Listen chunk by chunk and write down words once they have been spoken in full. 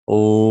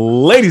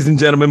Ladies and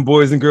gentlemen,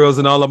 boys and girls,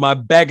 and all of my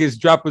baggage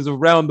droppers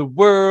around the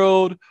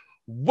world,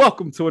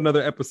 welcome to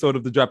another episode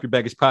of the Drop Your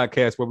Baggage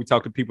Podcast, where we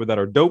talk to people that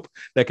are dope,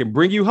 that can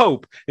bring you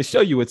hope and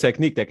show you a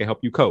technique that can help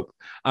you cope.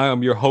 I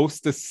am your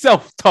host, the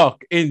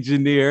self-talk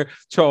engineer,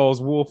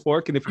 Charles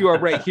Woolfork. And if you are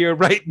right here,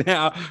 right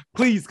now,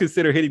 please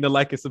consider hitting the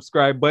like and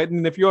subscribe button.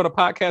 And if you're on a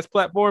podcast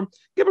platform,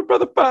 give a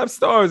brother 5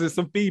 stars and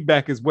some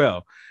feedback as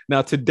well.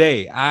 Now,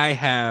 today, I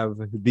have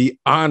the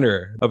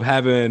honor of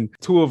having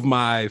two of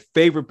my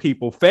favorite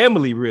people,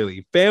 family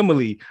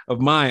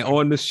of mine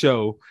on the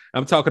show.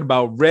 I'm talking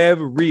about Rev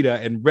Rita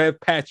and Rev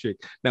Patrick.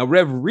 Now,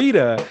 Rev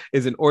Rita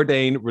is an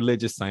ordained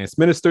religious science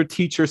minister,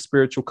 teacher,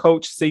 spiritual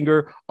coach,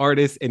 singer,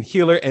 artist, and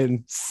healer,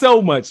 and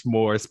so much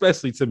more,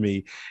 especially to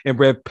me. And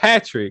Rev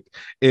Patrick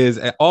is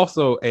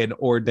also an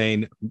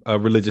ordained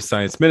religious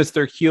science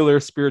minister,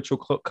 healer, spiritual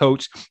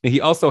coach, and he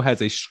also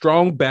has a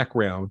strong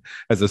background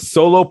as a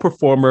solo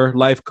performer,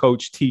 life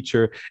coach,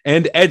 teacher,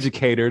 and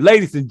educator.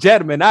 Ladies and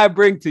gentlemen, I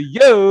bring to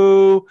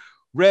you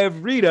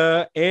Rev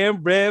Rita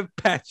and Rev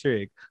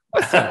Patrick.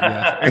 What's up,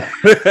 y'all?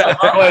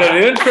 What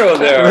an intro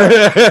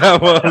there.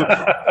 Well,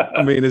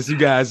 I mean, it's you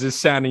guys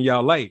just shining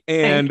y'all light.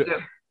 And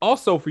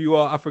also for you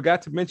all, I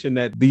forgot to mention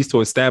that these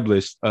two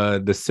established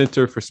the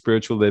Center for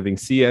Spiritual Living,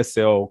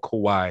 CSL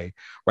Kauai,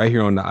 right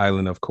here on the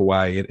island of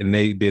Kauai. And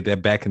they did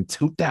that back in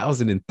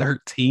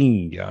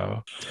 2013,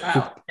 y'all.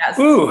 Wow. Yes,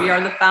 Ooh. We are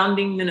the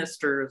founding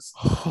ministers.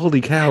 Holy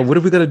cow. What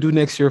are we going to do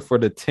next year for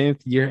the 10th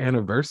year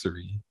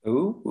anniversary?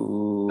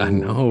 Ooh. I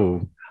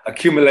know.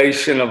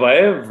 Accumulation of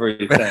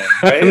everything,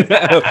 right?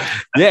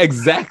 Yeah,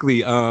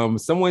 exactly.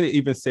 Someone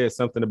even said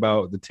something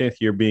about the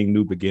 10th year being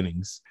new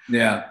beginnings.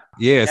 Yeah.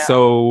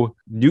 So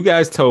you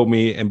guys told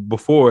me and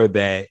before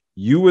that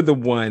you were the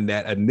one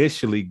that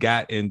initially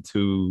got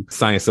into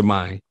Science of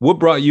Mind. What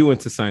brought you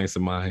into Science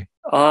of Mind?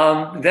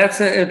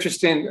 That's an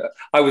interesting.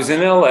 I was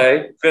in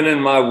LA, been in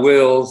my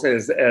wheels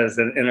as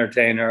an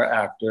entertainer,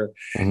 actor,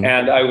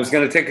 and I was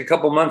going to take a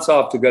couple months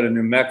off to go to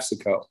New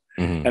Mexico.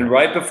 And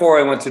right before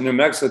I went to New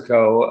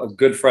Mexico, a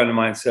good friend of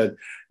mine said,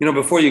 you know,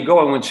 before you go,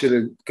 I want you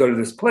to go to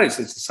this place.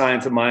 It's the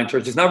Science of Mind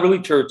Church. It's not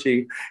really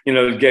churchy, you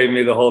know, it gave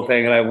me the whole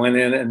thing. And I went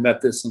in and met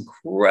this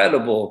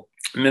incredible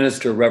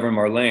minister, Reverend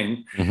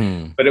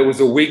Marlene. But it was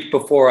a week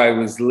before I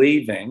was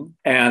leaving.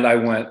 And I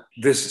went,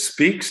 this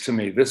speaks to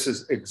me. This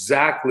is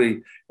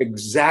exactly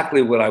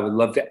what I would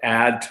love to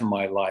add to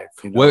my life.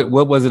 You know?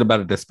 What was it about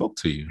it that spoke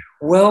to you?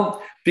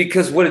 Well,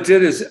 because what it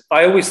did is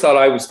I always thought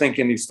I was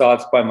thinking these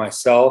thoughts by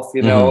myself,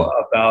 you know,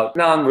 about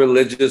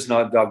non-religious,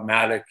 not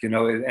dogmatic, you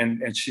know,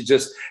 and she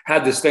just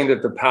had this thing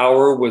that the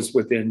power was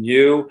within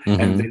you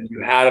and that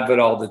you had it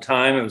all the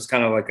time. It was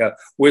kind of like a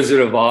Wizard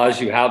of Oz.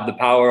 You have the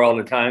power all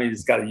the time. You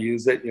just got to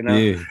use it, you know?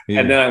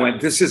 And then I went,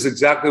 this is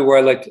exactly where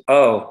I like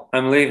to,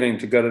 I'm leaving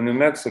to go to New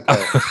Mexico.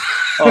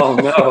 Oh,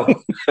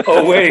 no.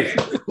 Oh, wait.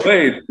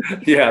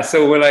 Yeah.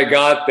 So when I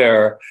got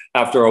there,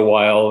 after a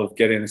while of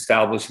getting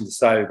established and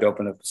decided to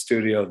open up a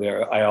studio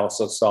there, I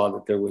also saw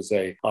that there was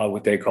a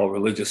what they call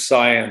religious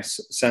science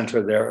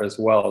center there as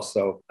well.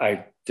 So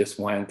I just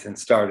went and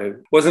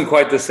started. Wasn't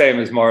quite the same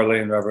as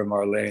Reverend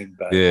Marlene,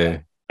 but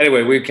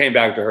anyway, we came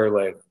back to her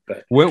later.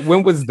 But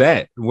when was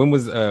that?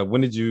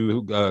 When did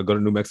you go to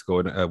New Mexico?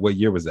 And what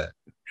year was that?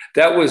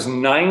 That was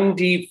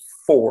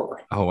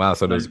 94. Oh, wow.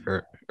 So there's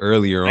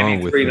earlier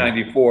on with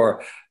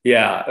 94.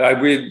 Yeah.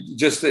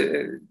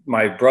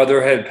 My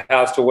brother had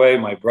passed away.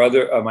 My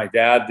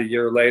dad the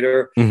year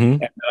later.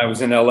 And I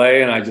was in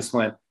LA and I just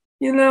went,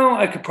 you know,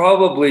 I could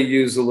probably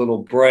use a little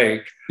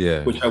break,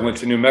 which I went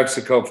to New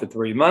Mexico for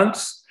 3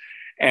 months.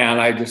 And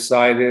I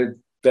decided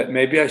that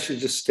maybe I should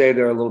just stay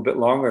there a little bit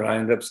longer. And I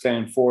ended up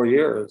staying 4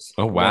 years.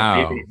 Oh,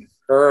 wow.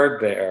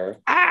 Heard there.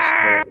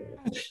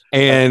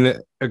 And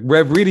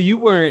Rev Rita, you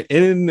weren't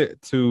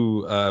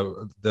into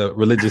the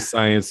religious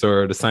science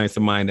or the science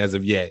of mind as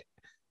of yet.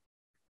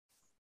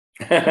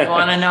 You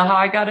want to know how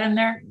I got in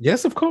there?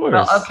 Yes, of course.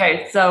 Well,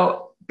 okay.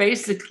 So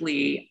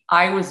basically,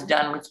 I was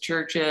done with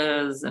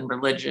churches and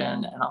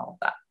religion and all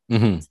of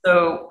that.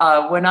 So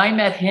when I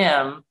met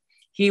him,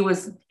 he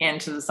was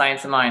into the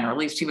science of mind, or at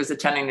least he was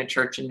attending the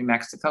church in New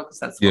Mexico, because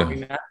that's where we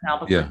met in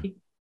Albuquerque.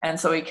 And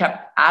so he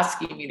kept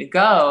asking me to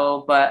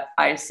go, but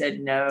I said,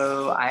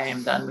 no, I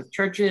am done with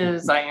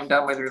churches. I am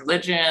done with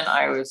religion.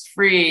 I was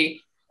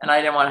free and I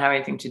didn't want to have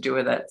anything to do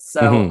with it.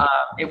 So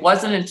it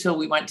wasn't until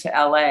we went to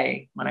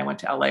LA, when I went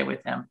to LA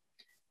with him.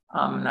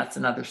 That's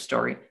another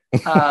story.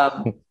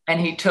 And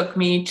he took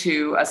me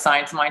to a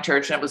Science of Mind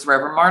church, and it was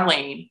Reverend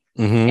Marlene.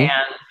 And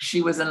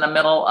she was in the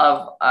middle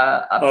of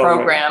a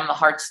program, The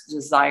Heart's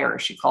Desire.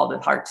 She called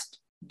it Heart's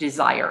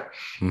Desire.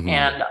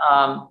 And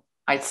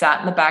I sat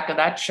in the back of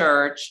that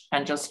church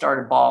and just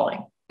started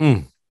bawling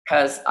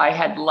because I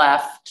had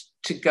left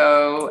to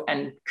go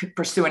and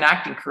pursue an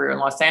acting career in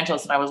Los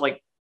Angeles. And I was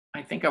like,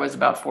 I think I was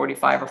about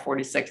 45 or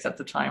 46 at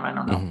the time. I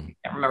don't know. I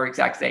can't remember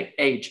exact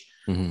age.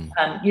 And,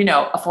 you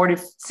know, a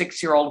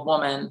 46-year-old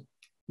woman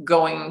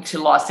going to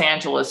Los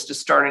Angeles to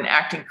start an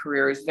acting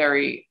career is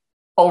very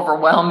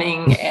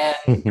overwhelming and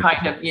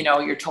kind of, you know,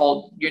 you're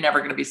told you're never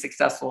going to be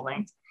successful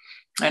things.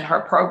 and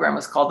her program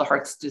was called The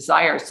Heart's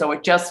Desire. So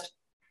it just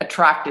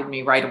attracted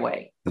me right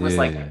away. It was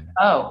like,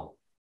 oh,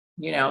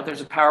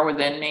 there's a power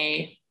within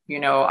me.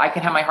 I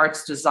can have my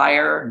heart's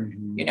desire,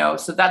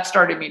 so that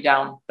started me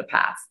down the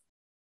path.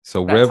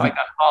 So that's how I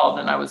got called,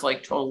 and I was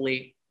like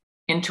totally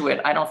into it.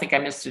 I don't think I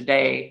missed a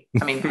day.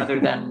 I mean, other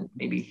than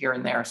maybe here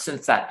and there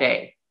since that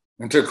day.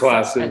 And took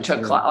classes.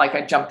 Like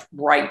I jumped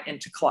right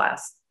into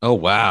class. Oh,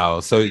 wow.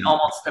 So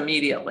almost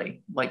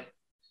immediately,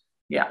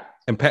 yeah.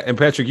 And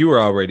Patrick, you were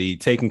already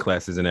taking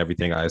classes and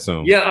everything, I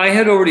assume. Yeah, I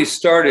had already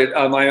started.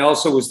 I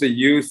also was the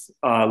youth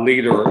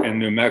leader in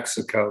New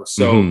Mexico.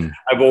 So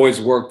I've always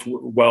worked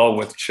well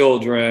with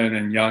children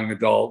and young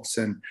adults.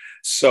 And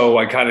so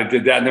I kind of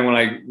did that. And then when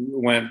I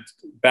went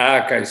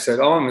back, I said,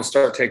 I'm going to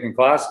start taking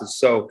classes.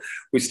 So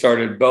we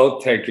started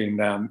both taking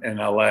them in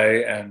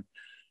LA and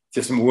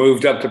just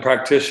moved up to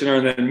practitioner.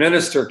 And then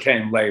minister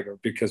came later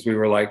because we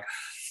were like,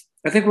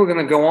 I think we're going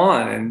to go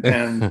on.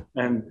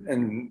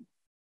 And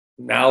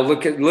now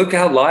look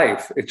how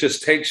life, it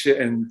just takes you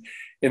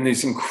in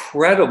these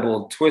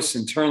incredible twists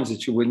and turns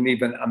that you wouldn't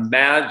even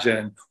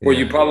imagine, or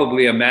you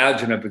probably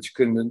imagine it, but you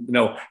couldn't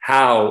know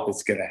how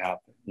it's going to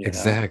happen.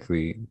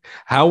 Exactly.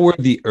 How were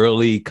the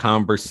early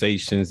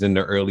conversations and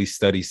the early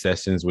study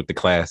sessions with the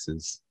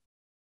classes?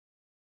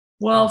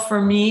 Well, for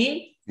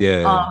me,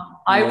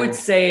 I would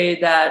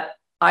say that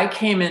I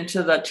came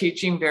into the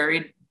teaching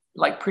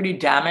pretty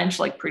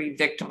damaged, pretty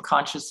victim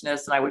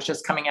consciousness. And I was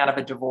just coming out of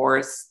a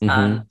divorce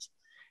and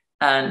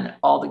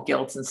all the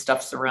guilt and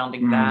stuff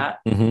surrounding that.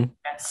 And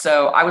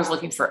so I was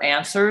looking for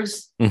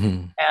answers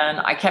and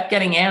I kept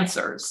getting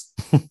answers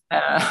and,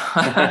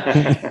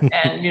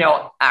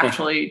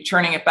 actually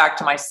turning it back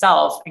to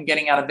myself and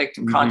getting out of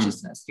victim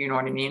consciousness. You know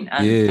what I mean?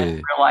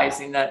 And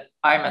realizing that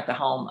I'm at the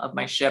helm of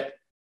my ship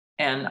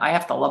and I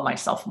have to love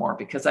myself more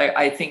because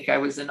I think I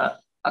was in a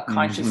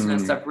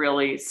consciousness of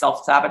really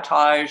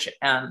self-sabotage.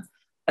 And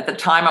at the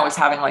time I was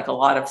having a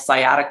lot of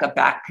sciatica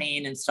back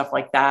pain and stuff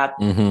like that.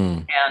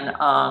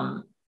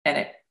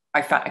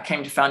 I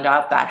came to find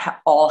out that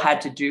all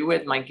had to do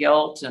with my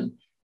guilt and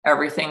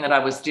everything that I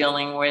was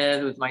dealing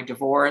with my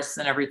divorce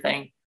and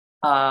everything.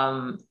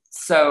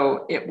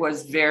 So it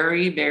was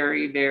very,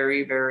 very,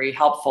 very, very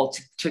helpful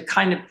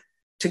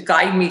to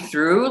guide me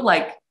through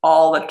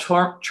all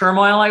the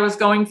turmoil I was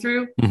going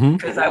through,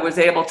 because I was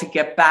able to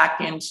get back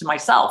into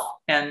myself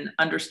and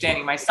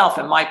understanding myself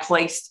and my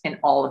place in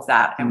all of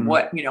that. And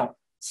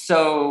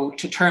so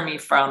to turn me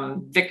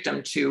from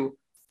victim to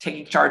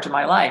taking charge of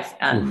my life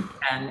and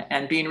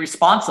being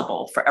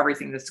responsible for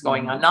everything that's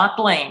going on, not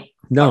blame,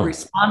 but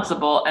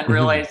responsible, and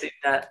realizing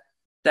that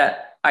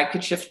I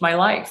could shift my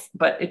life,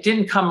 but it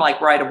didn't come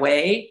right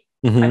away.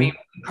 I mean, we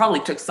probably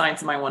took Science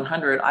of Mind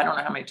 100. I don't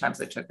know how many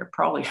times I took it,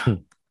 probably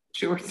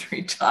 2 or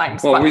 3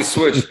 times. Well, we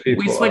switched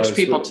people. We switched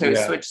people too,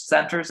 switched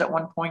centers at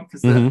one point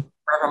because the Reverend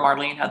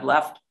Marlene had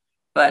left.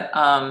 But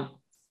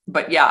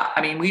yeah,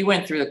 I mean, we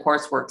went through the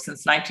coursework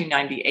since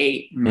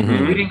 1998. We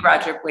didn't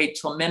graduate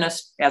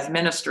as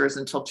ministers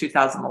until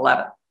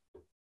 2011.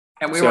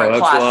 And we were in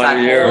class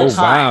that whole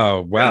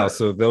time. Wow.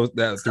 So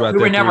throughout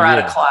we were never out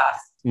of class.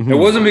 It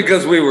wasn't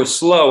because we were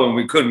slow and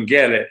we couldn't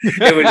get it.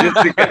 It was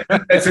just because,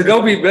 so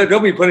don't be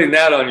putting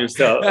that on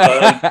yourself.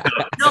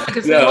 No,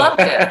 because we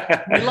loved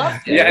it. We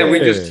loved it. Yeah, and we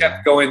just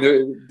kept going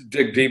to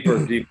dig deeper.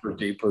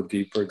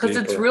 Because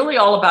it's really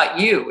all about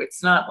you.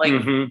 It's not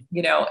even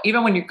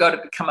when you go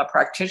to become a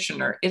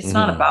practitioner, it's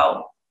not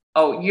about,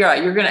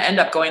 you're going to end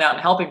up going out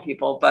and helping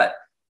people. But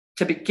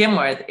to begin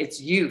with,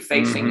 it's you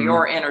facing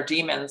your inner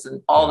demons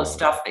and all the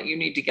stuff that you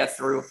need to get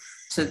through.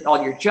 So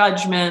all your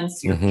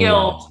judgments, your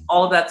guilt,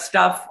 all of that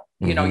stuff,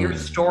 your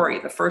story,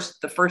 the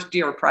first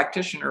year of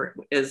practitioner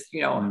is,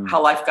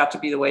 how life got to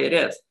be the way it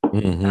is.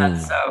 And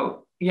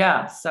so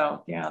does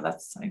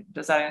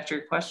that answer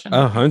your question?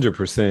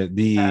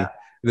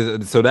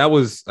 100%. So that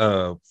was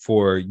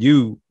for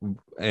you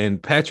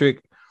and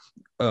Patrick.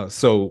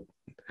 So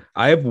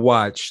I have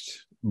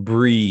watched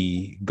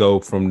Bree go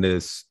from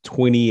this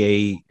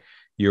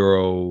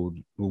 28-year-old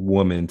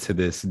woman to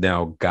this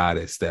now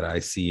goddess that I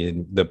see,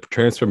 and the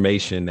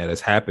transformation that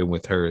has happened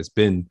with her has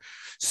been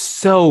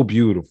so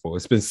beautiful.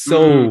 It's been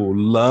so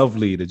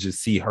lovely to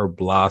just see her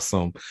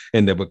blossom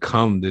and to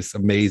become this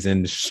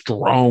amazing,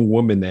 strong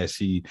woman that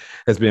she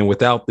has been,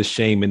 without the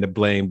shame and the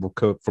blame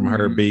from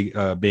her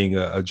being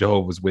a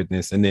Jehovah's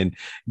Witness and then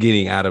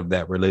getting out of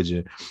that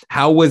religion.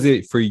 How was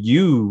it for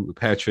you,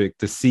 Patrick,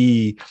 to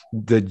see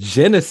the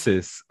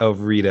genesis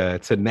of Rita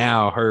to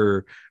now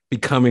her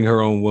becoming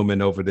her own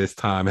woman over this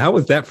time? How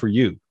was that for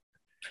you?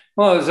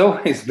 Well, it's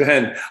always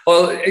been,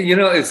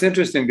 it's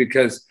interesting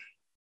because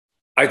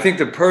I think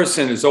the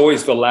person is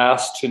always the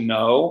last to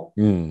know,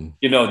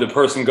 the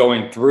person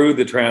going through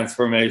the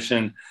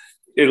transformation,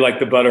 like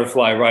the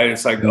butterfly, right?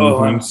 It's like,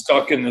 I'm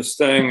stuck in this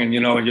thing and,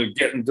 you're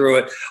getting through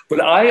it.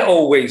 But I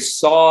always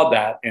saw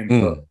that in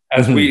her,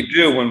 as we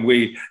do when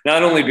we,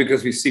 not only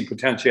because we see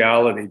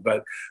potentiality,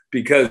 but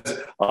because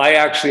I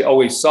actually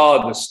always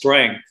saw the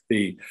strength,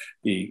 the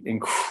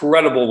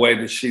incredible way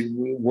that she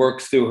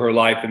works through her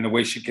life and the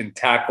way she can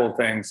tackle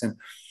things.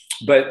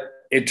 But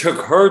it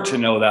took her to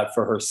know that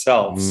for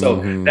herself.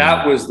 So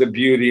that was the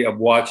beauty of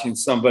watching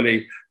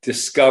somebody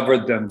discover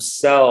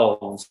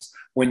themselves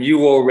when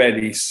you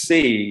already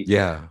see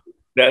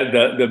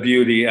the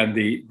beauty and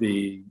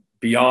the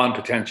beyond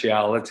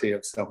potentiality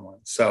of someone.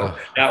 So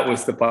that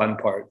was the fun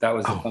part. That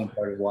was the fun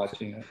part of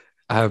watching it.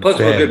 Plus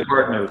we're good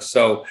partners.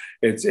 So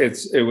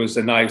it was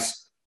a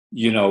nice,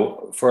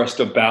 for us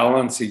to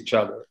balance each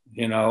other,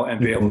 and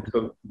be able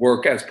to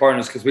work as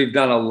partners, because we've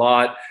done a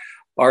lot.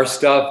 Our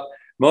stuff,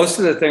 most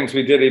of the things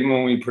we did, even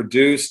when we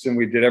produced and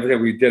we did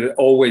everything, we did it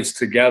always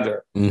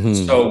together.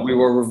 So we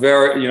were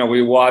very,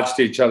 we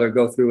watched each other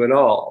go through it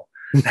all.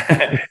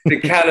 The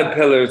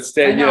caterpillar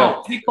stage.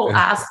 People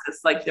ask us,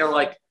 like, they're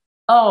like,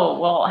 oh,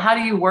 well, how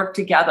do you work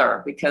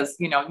together? Because,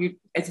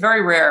 it's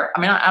very rare.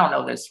 I mean, I don't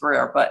know that it's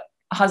rare, but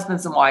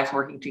husbands and wives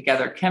working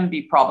together can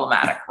be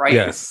problematic, right?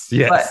 Yes.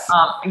 But,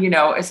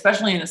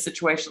 especially in a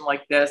situation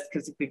like this,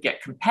 because it could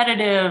get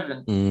competitive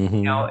and,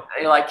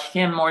 they like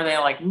him more than they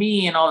like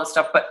me and all this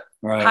stuff. But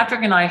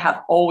Patrick and I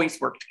have always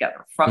worked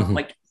together from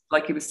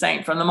like he was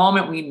saying, from the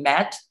moment we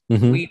met,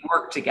 we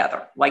worked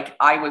together. Like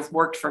I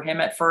worked for him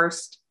at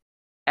first.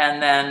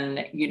 And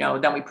then,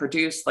 then we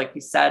produced, like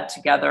you said,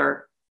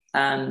 together.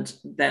 And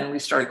then we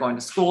started going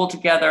to school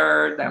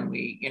together. Then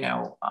we,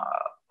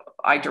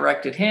 I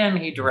directed him,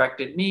 he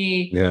directed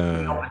me,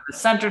 at the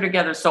center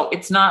together. So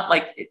it's not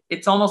like,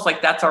 it's almost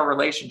like that's our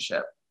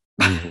relationship.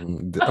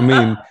 I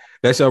mean,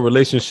 that's our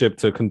relationship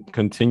to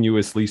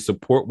continuously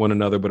support one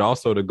another, but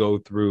also to go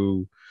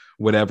through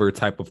whatever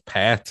type of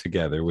path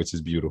together, which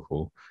is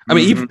beautiful. I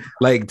mean, even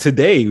like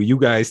today, you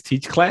guys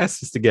teach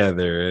classes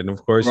together. And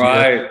of course, you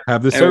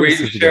have the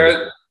services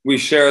together. We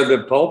share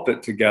the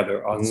pulpit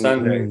together on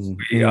Sundays.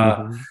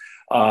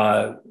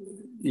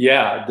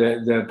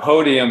 The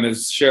podium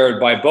is shared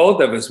by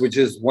both of us, which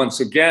is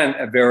once again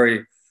a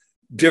very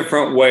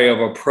different way of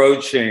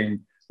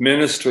approaching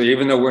ministry,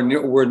 even though we're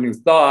New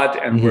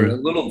Thought and we're a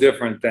little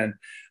different than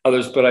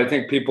others. But I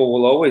think people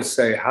will always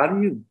say, how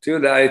do you do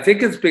that? I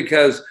think it's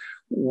because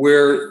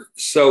we're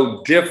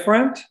so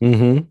different,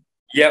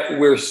 yet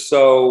we're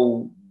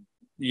so,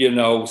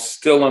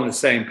 still on the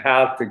same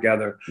path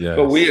together. Yes.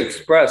 But we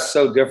express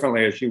so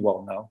differently, as you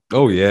well know.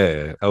 Oh,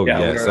 yeah. Oh,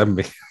 yes. I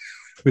mean,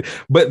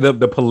 but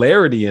the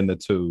polarity in the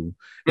two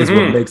is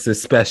what makes it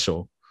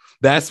special.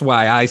 That's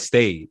why I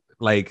stayed.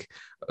 Like,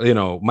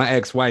 my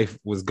ex-wife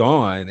was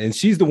gone, and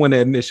she's the one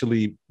that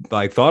initially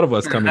thought of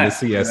us coming to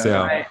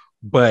CSL.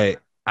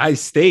 But I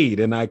stayed,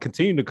 and I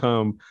continued to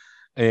come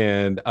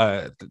and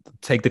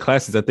take the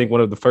classes. I think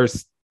one of the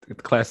first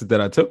classes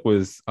that I took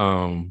was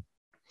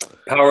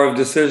Power of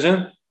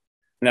Decision.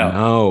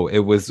 No, it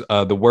was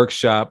the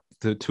workshop.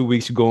 The 2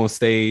 weeks you go on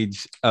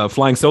stage,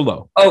 flying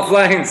solo. Oh,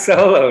 flying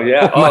solo,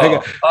 yeah.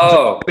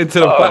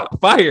 Into the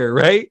fire,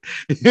 right?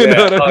 You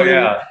know what I mean?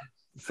 Yeah.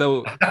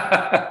 So,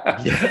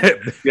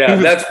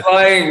 that's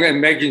flying and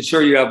making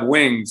sure you have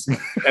wings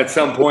at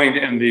some point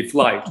in the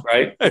flight,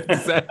 right?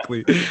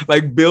 Exactly.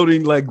 Like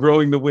building, like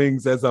growing the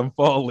wings as I'm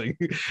falling.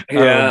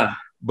 Yeah.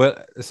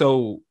 But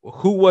so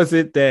who was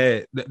it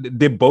that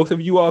did both of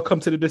you all come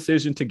to the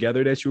decision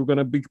together that you were going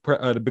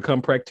to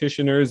become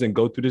practitioners and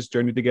go through this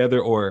journey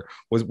together? Or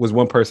was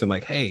one person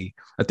like, hey,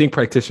 I think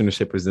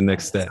practitionership is the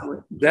next step?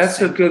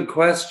 That's a good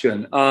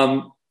question.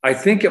 I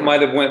think it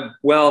might have went,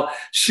 well,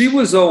 she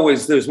was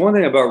always, there's one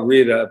thing about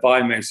Rita, if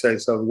I may say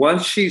so.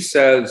 Once she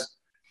says,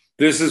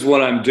 this is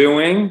what I'm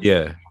doing.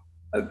 Yeah.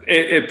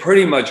 It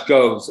pretty much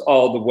goes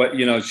all the way,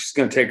 she's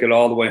going to take it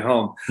all the way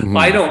home.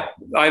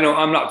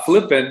 I'm not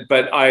flippant,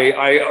 but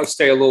I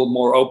stay a little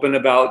more open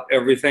about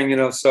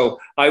everything,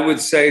 so I would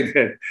say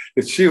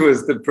that she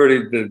was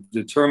the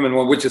determined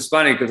one, which is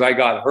funny because I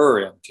got her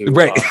into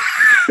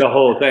the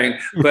whole thing.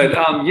 But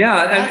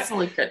that's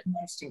like an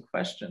interesting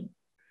question.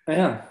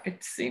 Yeah.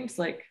 It seems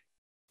like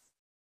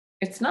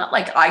it's not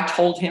like I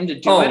told him to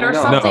do it or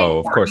something. No,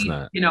 of course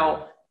not.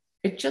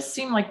 It just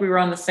seemed like we were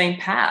on the same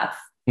path.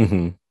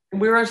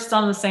 We were just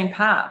on the same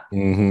path.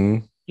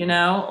 Even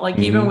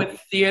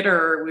with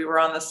theater, we were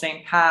on the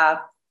same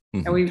path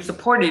and we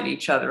supported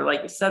each other.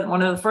 Like you said,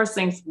 one of the first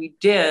things we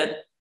did,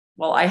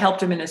 I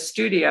helped him in his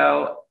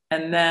studio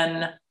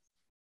and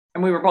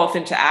we were both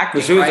into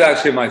acting. She was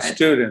actually my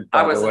student,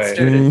 by the way. I was a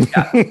student,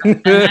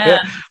 And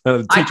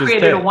then I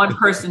created a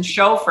one-person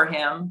show for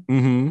him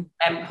and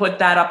put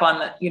that up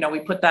on we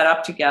put that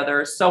up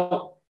together.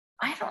 So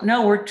I don't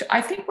know.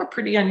 I think we're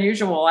pretty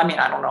unusual. I mean,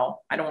 I don't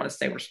know. I don't want to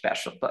say we're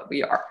special, but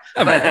we are.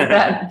 But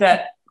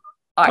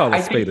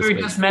I think we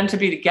were just meant to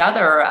be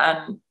together.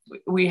 And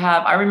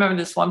I remember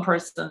this one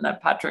person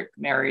that Patrick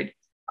married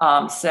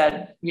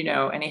said,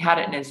 and he had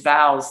it in his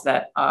vows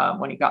that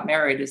when he got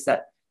married is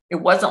that it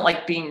wasn't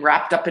like being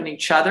wrapped up in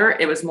each other.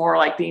 It was more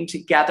like being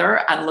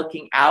together and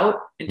looking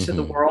out into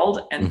the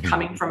world and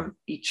coming from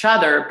each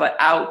other, but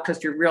out because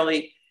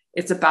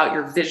it's about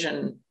your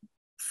vision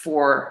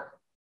for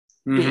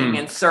being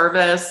in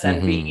service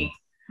and being,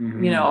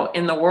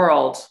 in the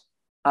world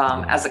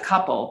as a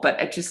couple.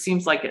 But it just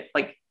seems like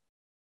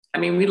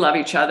we love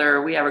each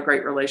other. We have a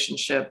great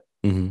relationship,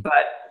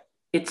 but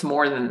it's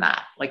more than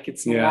that. Like,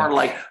 it's more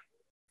like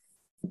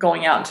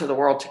going out into the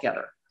world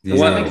together. Yeah.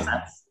 Does that make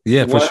sense?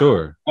 Yeah, for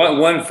sure.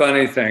 One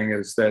funny thing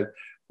is that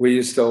we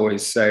used to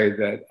always say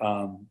that,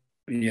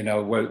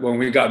 when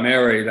we got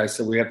married, I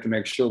said, we have to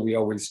make sure we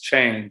always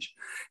change.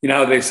 You know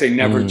how they say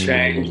never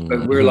change,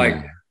 but we're like,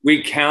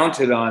 we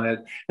counted on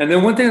it. And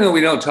then one thing that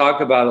we don't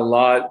talk about a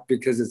lot,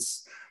 because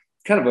it's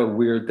kind of a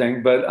weird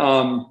thing, but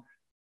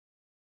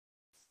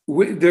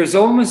there's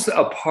almost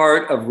a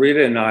part of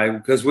Rita and I,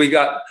 because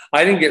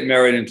I didn't get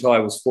married until I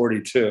was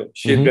 42.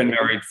 She had been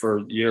married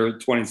for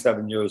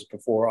 27 years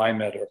before I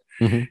met her.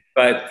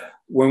 But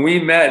when we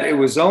met, it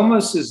was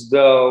almost as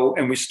though,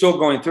 and we're still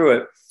going through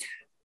it,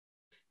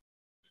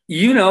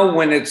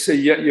 when it's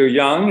you're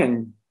young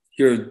and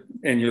you're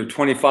in your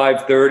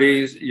 25,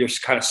 30s, you're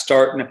kind of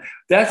starting.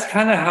 That's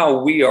kind of how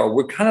we are.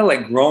 We're kind of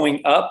like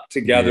growing up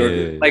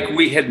together, like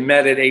we had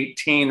met at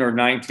 18 or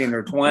 19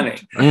 or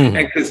 20.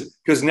 And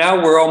because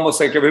now we're almost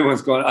like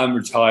everyone's going, I'm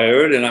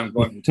retired, and I'm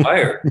going,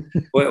 retired?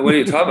 What are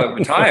you talking about?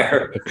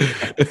 Retire?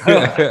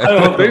 I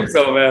don't think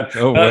so, man.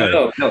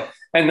 No.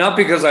 And not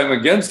because I'm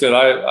against it.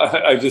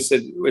 I just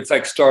said, it's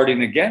like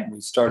starting again.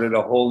 We started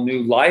a whole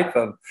new life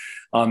of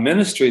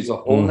ministries, a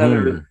whole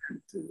nother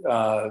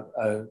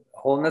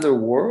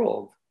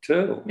world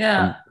too.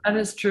 Yeah, that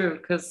is true,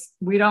 because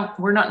we're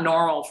not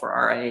normal for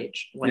our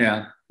age.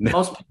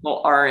 Most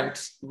people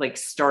aren't like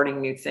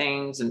starting new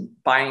things and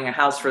buying a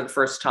house for the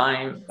first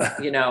time,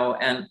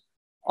 and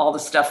all the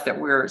stuff that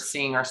we're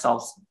seeing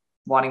ourselves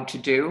wanting to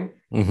do,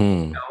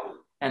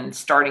 and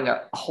starting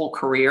a whole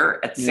career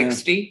at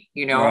 60,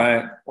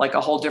 like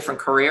a whole different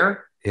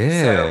career.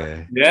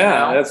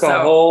 That's a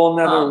whole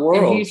nother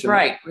world. And he's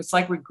right. It's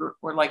like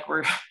we're like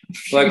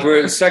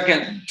we're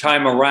second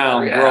time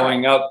around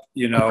growing up,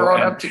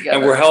 growing up together,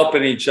 and we're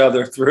helping each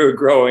other through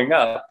growing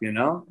up,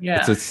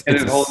 It's in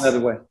a whole nother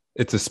way.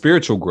 It's a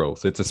spiritual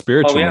growth. It's a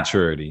spiritual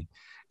maturity,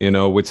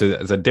 which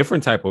is a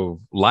different type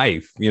of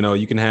life.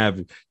 You can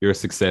have your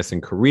success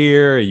in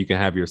career, you can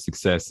have your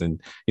success in,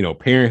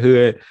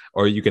 parenthood,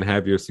 or you can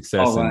have your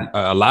success in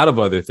a lot of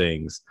other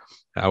things.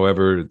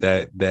 However,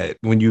 that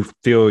when you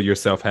feel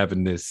yourself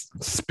having this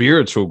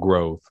spiritual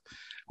growth,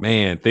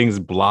 man, things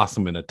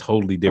blossom in a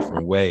totally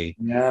different way.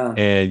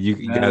 And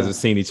you guys have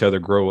seen each other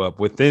grow up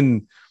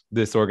within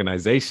this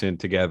organization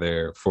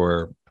together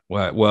for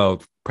what?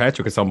 Well,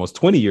 Patrick, it's almost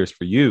 20 years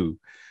for you.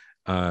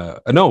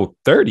 No,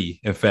 30,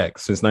 in fact,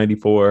 since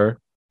 94.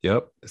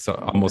 Yep. So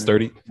almost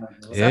 30.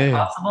 Is that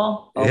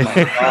possible? Oh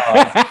my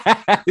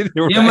God.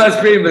 You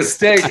must be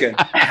mistaken.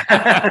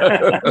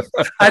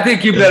 I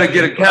think you better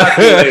get a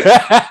calculator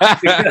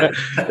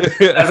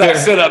as I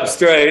sit up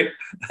straight.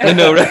 I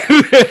know, right?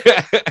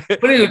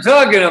 What are you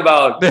talking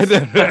about? But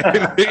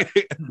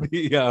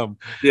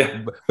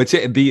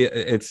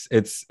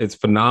it's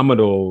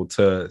phenomenal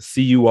to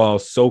see you all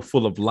so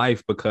full of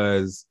life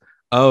because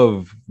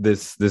of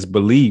this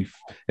belief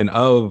and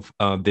of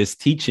this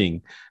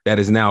teaching that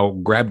has now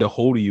grabbed a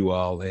hold of you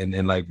all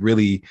and like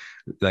really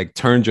like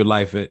turned your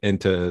life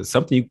into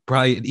something you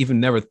probably even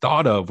never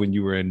thought of when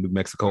you were in New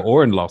Mexico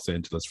or in Los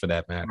Angeles, for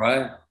that matter.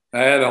 Right. I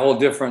had a whole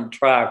different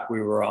track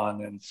we were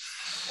on and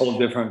a whole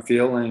different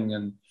feeling.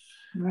 And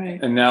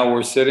now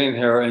we're sitting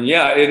here. And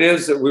it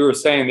is that we were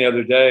saying the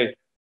other day,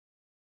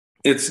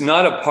 it's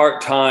not a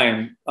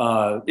part-time,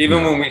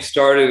 even when we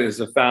started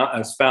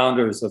as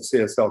founders of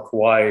CSL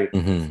Kauai,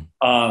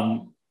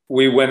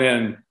 we went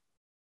in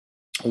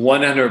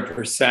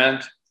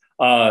 100%.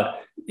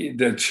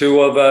 The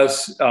two of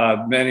us,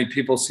 many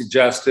people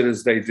suggested,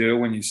 as they do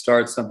when you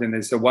start something,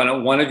 they said, why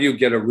don't one of you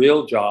get a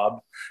real job,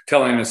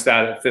 telling us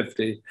that at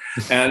 50,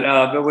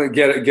 and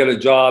get a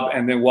job.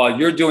 And then while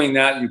you're doing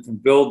that, you can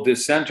build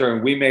this center.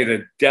 And we made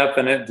a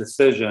definite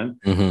decision.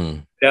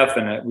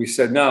 Definite. We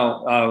said,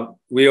 no,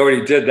 we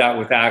already did that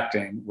with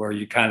acting, where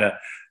you kind of,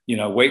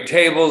 wait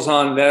tables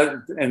on that,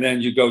 and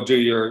then you go do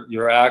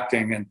your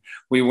acting. And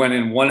we went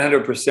in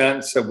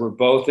 100%, said we're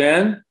both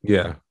in.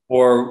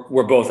 Or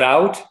we're both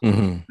out.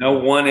 No,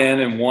 one in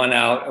and one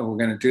out. And we're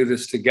going to do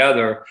this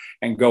together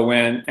and go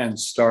in and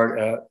start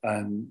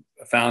and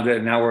found it.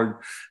 And now we're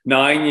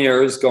 9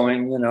 years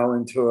going,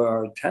 into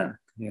our 10th,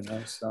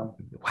 so.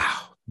 Wow.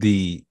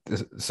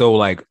 So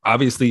like,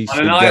 obviously, on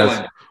an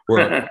island.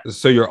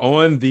 So you're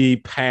on the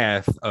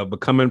path of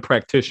becoming a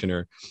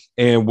practitioner.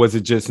 And was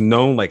it just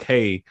known like,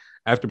 hey,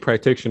 after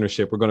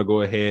practitionership, we're going to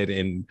go ahead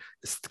and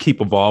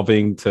keep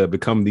evolving to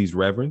become these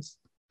reverends?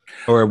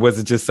 Or was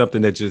it just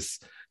something that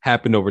just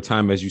happened over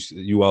time as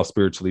you all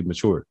spiritually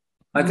matured?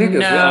 I think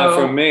it's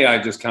for me, I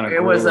just kind of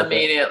it was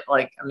immediate.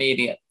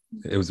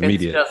 It was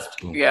immediate. It's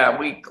just,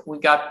 we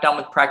got done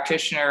with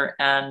practitioner,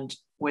 and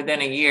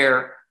within a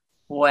year,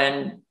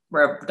 when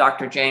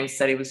Dr. James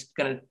said he was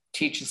going to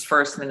teach his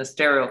first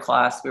ministerial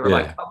class, we were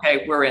like,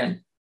 okay, we're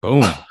in.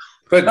 Boom.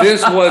 But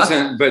this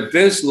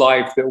this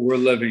life that we're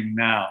living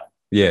now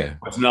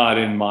was not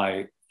in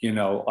my,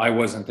 I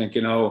wasn't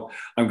thinking,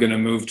 I'm going to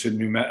move to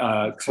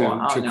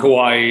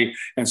Kauai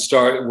and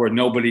start where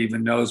nobody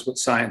even knows what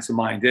Science of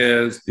Mind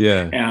is.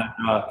 And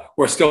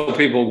where still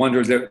people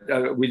wonder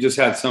that we just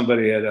had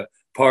somebody at a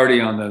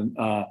party on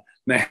the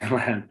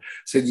mainland.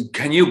 Said,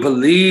 can you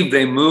believe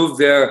they moved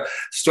there,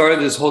 started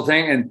this whole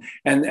thing,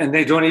 and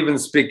they don't even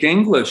speak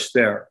English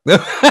there?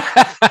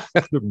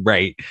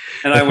 Right.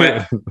 And I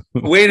went,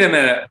 wait a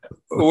minute,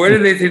 where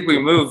did they think we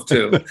moved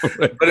to?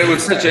 But it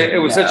was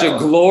such a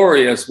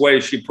glorious way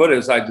she put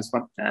it. So I just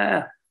went,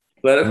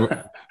 let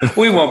it.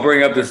 We won't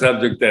bring up the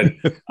subject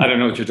that I don't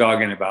know what you're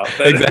talking about.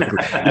 But exactly.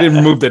 You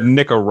didn't move to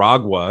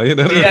Nicaragua. You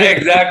know? Yeah,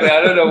 exactly.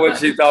 I don't know what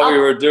she thought we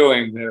were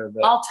doing there.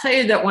 But. I'll tell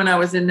you that when I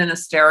was in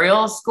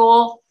ministerial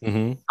school,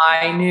 Mm-hmm.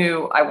 I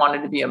knew I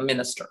wanted to be a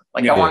minister.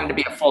 Like I wanted to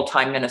be a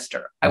full-time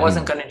minister. I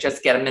wasn't going to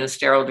just get a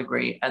ministerial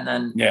degree and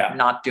then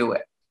not do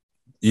it.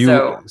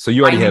 So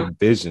you already have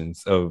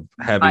visions of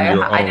having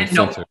your own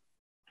center.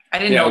 I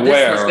didn't know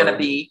this was going to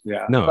be.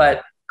 Yeah. No.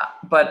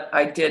 But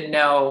I did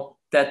know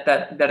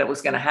that it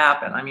was going to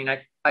happen. I mean,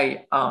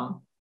 I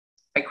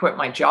quit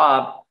my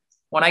job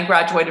when I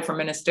graduated from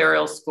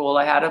ministerial school.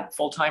 I had a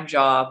full-time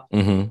job,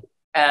 mm-hmm.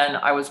 and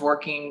I was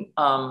working,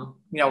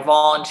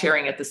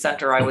 volunteering at the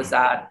center I was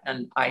at,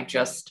 and I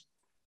just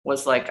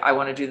was like, I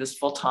want to do this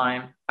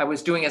full-time. I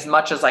was doing as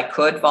much as I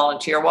could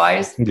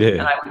volunteer-wise,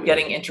 and I was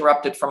getting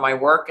interrupted from my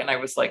work, and I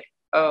was like,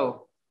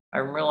 oh,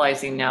 I'm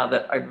realizing now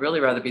that I'd really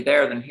rather be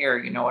there than here.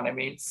 You know what I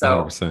mean?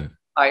 So 100%.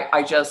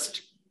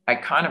 I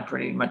kind of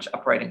pretty much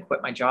upright and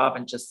quit my job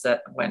and just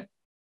went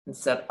and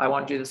said, I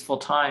want to do this full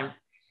time.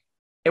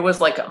 It was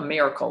like a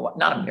miracle,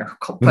 not a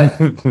miracle, but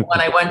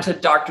when I went to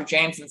Dr.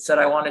 James and said,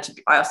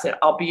 I said,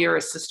 I'll be your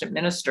assistant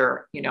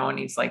minister, and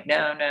he's like,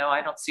 no,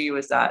 I don't see you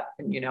as that.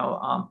 And,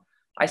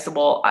 I said,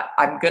 well,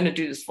 I'm going to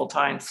do this full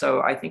time.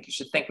 So I think you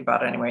should think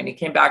about it anyway. And he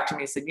came back to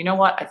me and said, you know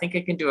what? I think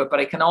I can do it, but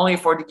I can only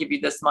afford to give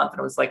you this month. And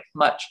it was like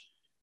much,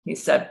 he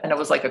said, and it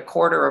was like a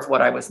quarter of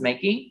what I was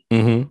making.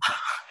 Mm-hmm.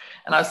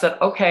 And I said,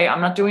 okay, I'm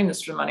not doing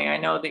this for money. I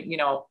know that,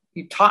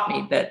 you taught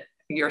me that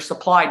you're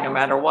supplied no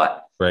matter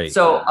what. Right.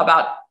 So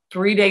about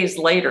 3 days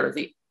later,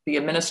 the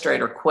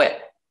administrator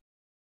quit.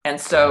 And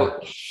so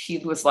he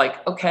was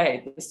like,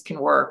 okay, this can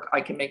work.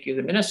 I can make you the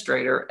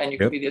administrator and you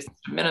can be the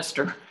assistant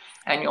minister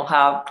and you'll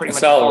have pretty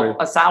much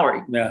a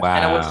salary. Yeah. Wow.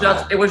 And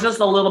it was just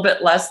a little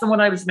bit less than what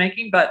I was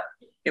making, but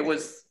it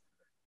was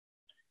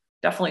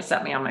definitely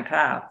set me on my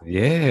path.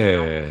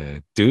 Yeah,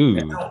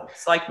 dude.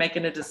 It's like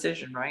making a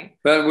decision, right?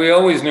 But we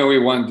always knew we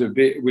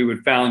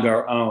would found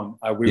our own.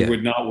 We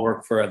would not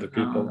work for other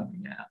people.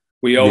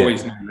 We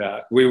always knew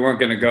that. We weren't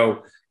going to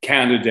go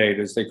candidate,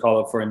 as they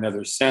call it, for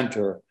another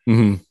center,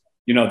 mm-hmm.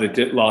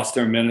 That lost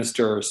their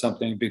minister or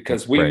something,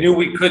 because we knew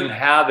we couldn't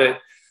have it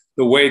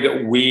the way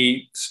that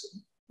we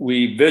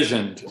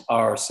visioned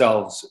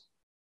ourselves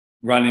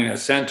running a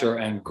center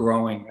and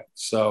growing it.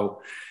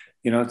 So,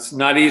 it's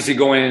not easy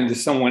going into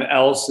someone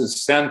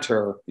else's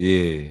center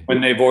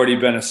when they've already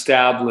been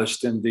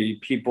established and the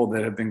people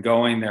that have been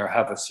going there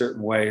have a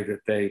certain way that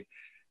they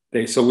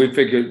so we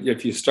figured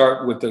if you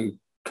start with a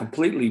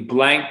completely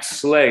blank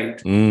slate,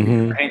 mm-hmm. you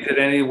can paint it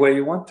any way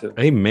you want to.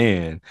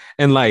 Amen.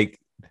 And like,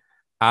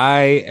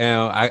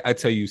 I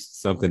tell you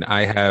something,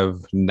 I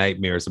have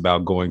nightmares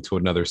about going to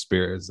another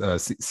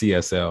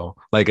CSL,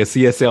 like a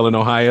CSL in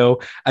Ohio.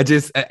 I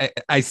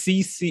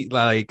see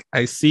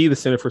the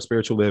Center for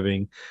Spiritual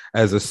Living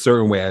as a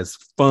certain way, as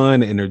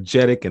fun,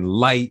 energetic, and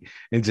light,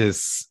 and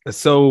just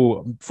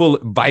so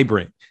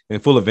vibrant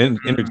and full of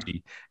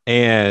energy.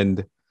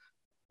 And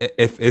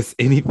if it's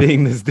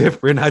anything that's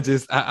different, I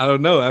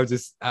don't know. I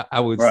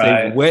would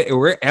say,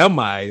 where am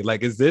I?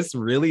 Like, is this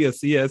really a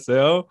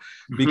CSL?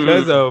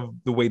 Because of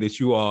the way that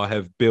you all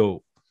have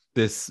built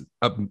this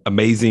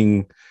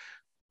amazing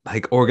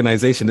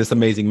organization, this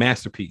amazing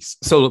masterpiece.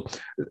 So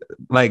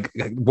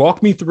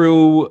walk me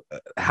through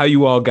how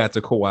you all got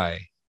to Kauai.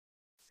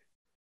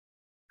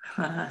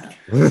 You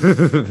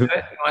want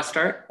to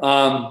start?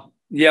 Well,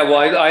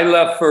 I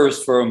left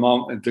first for a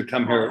moment to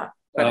come here.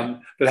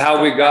 But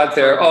how we got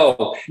there?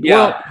 What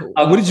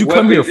did you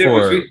come here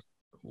for?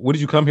 What did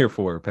you come here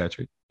for,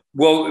 Patrick?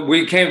 Well,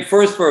 we came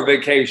first for a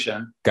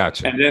vacation.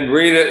 Gotcha. And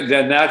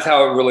then that's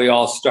how it really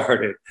all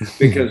started,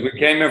 because we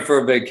came in for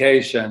a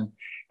vacation.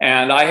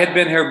 And I had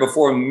been here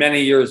before,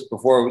 many years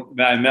before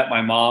I met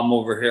my mom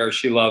over here.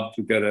 She loved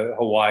to go to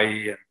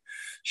Hawaii, and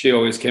she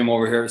always came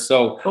over here.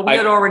 But we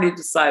had already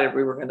decided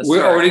we were going to start.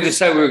 We already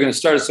decided we were going to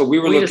start. So we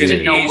were looking at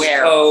the East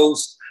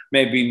Coast,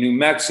 maybe New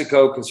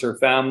Mexico, because her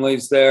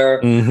family's there.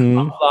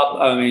 Mm-hmm.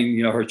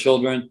 Her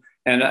children.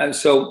 And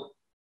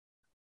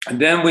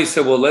then we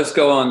said, well, let's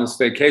go on this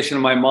vacation.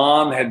 My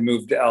mom had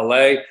moved to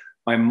LA.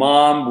 My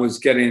mom was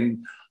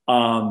getting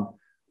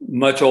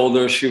much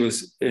older. She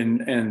was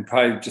in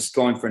probably just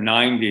going for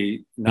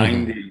 90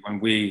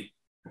 mm-hmm.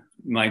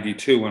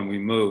 92 when we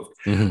moved.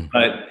 Mm-hmm.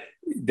 But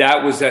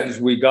that was as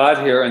we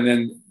got here. And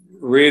then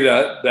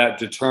Rita, that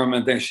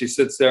determined thing, she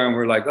sits there and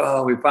we're like,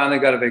 oh, we finally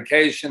got a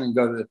vacation and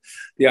go to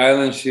the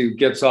island. She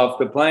gets off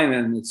the plane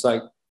and it's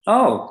like,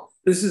 oh,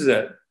 this is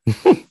it.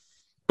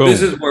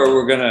 This is where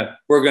we're gonna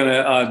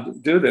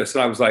do this.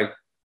 And I was like,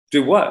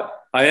 do what?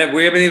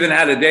 We haven't even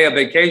had a day of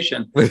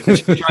vacation.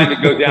 She's trying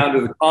to go down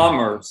to the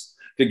Commerce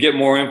to get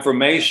more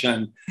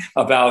information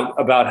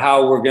about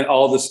how we're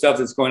all the stuff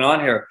that's going on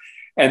here.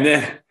 And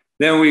then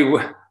then we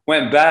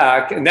went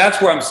back, and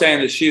that's where I'm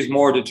saying that she's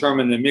more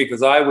determined than me,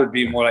 because I would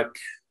be more like,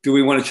 do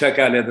we want to check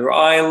out other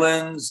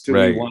islands? Do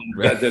we want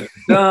to,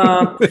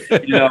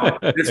 you know,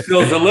 this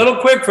feels a little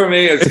quick for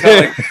me. It's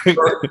kind of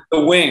like the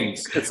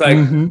wings. It's like,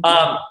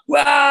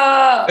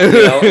 wow, you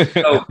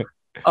know.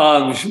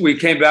 So we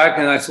came back,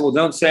 and I said, well,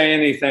 don't say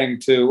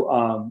anything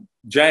to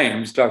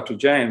James, Dr.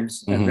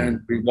 James. And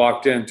then we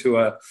walked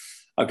into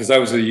because I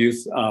was a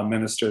youth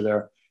minister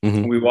there.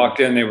 And we walked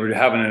in, they were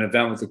having an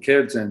event with the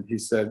kids, and he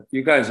said,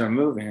 you guys are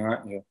moving,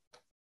 aren't you?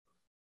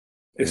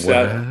 Is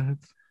that?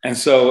 And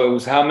so it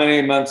was how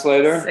many months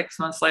later? 6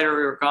 months later,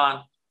 we were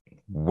gone.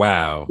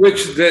 Wow.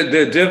 Which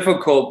the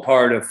difficult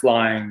part of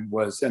flying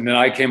was, and then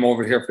I came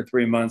over here for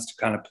 3 months to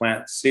kind of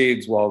plant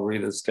seeds while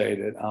Rita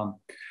stayed.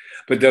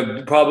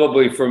 But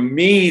probably for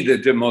me,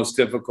 the most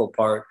difficult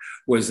part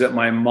was that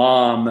my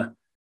mom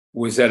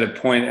was at a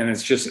point, and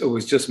it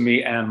was just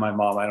me and my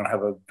mom. I don't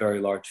have a very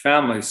large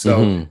family.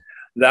 So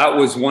that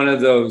was one of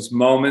those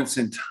moments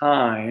in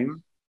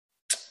time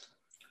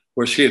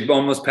where she had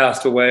almost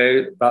passed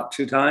away about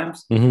 2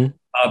 times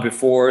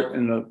before,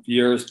 in the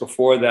years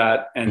before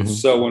that. And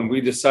so when we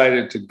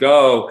decided to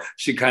go,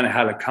 she kind of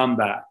had a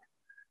comeback,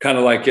 kind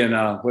of like in,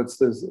 what's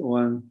this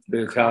one,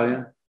 the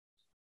Italian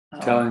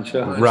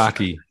show?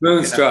 Rocky.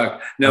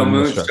 Moonstruck. No,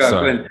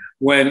 Moonstruck.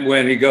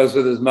 When he goes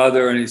with his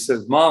mother and he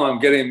says, Mom, I'm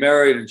getting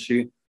married. And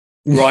she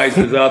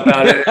rises up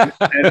out of it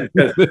and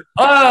says,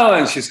 oh,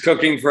 and she's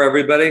cooking for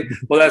everybody.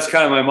 Well, that's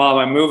kind of my mom.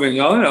 I'm moving.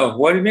 Oh, no,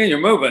 what do you mean you're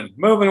moving?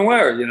 Moving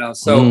where? You know,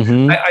 so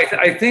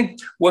I think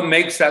what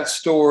makes that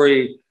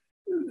story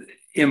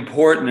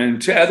important,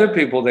 and to other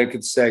people, they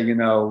could say, you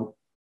know,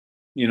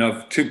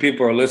 if 2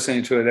 people are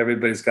listening to it,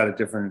 everybody's got a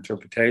different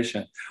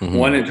interpretation.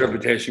 One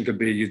interpretation could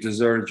be you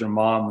deserted your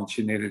mom when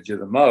she needed you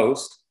the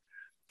most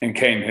and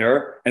came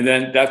here. And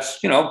then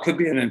that's, you know, could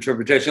be an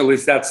interpretation. At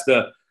least that's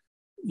the,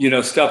 you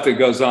know, stuff that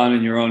goes on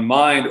in your own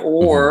mind.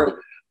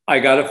 Or I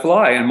got to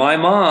fly. And my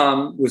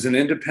mom was an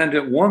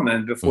independent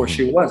woman before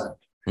she wasn't.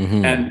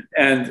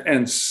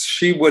 And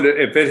she would,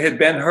 if it had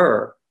been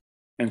her,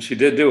 and she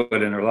did do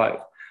it in her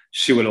life,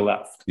 she would have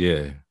left.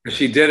 Yeah.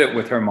 She did it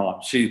with her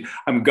mom.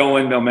 I'm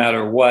going no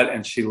matter what.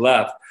 And she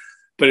left.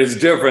 But it's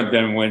different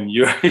than when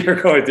you're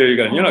going there,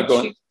 you're not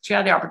going. She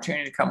had the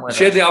opportunity to come with us.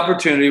 She had the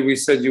opportunity. We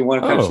said, you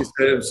want to come? She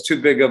said it was too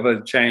big of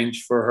a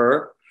change for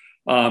her.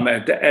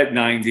 At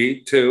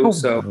 90 too.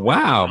 So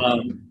wow.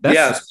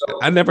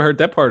 I never heard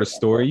that part of the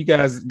story. You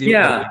guys,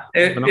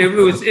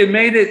 it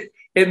made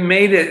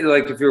it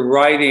like if you're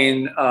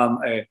writing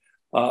a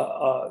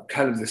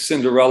kind of the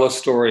Cinderella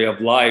story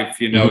of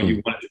life, you know,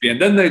 you want it to be, and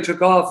then they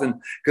took off,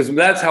 and because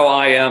that's how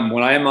I am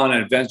when I am on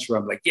an adventure,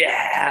 I'm like,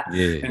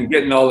 and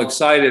getting all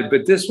excited.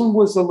 But this one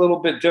was a little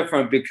bit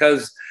different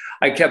because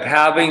I kept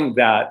having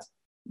that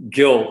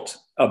guilt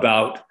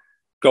about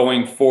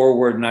going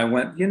forward, and I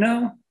went, you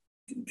know,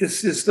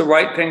 this is the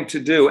right thing to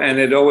do. And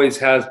it always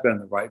has been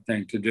the right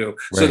thing to do. Right.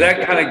 So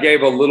that kind of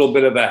gave a little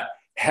bit of a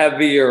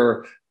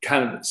heavier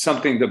kind of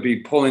something to be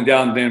pulling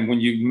down. Then when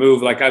you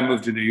move, like I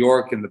moved to New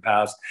York in the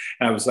past,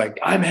 and I was like,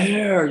 I'm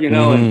here, you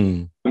know,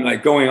 and I'm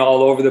like going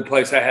all over the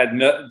place.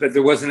 But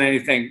there wasn't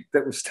anything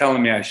that was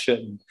telling me I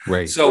shouldn't.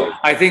 Right. So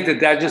I think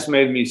that just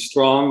made me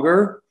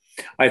stronger.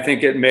 I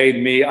think it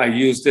made me, I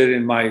used it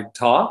in my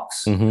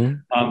talks.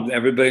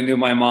 Everybody knew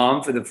my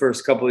mom for the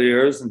first couple of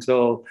years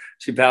until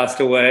she passed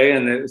away.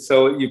 And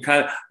so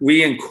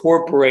we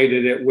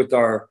incorporated it with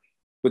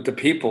the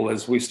people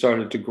as we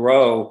started to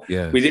grow.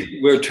 Yes.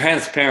 We're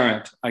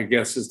transparent, I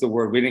guess is the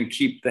word. We didn't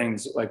keep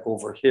things like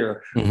over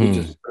here. We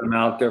just put them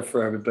out there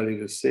for everybody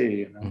to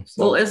see. You know?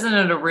 So, well, isn't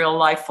it a real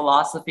life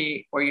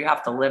philosophy where you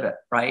have to live it,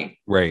 right?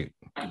 Right.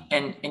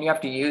 And you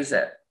have to use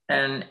it.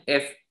 And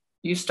if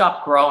you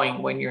stop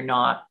growing when you're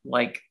not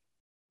like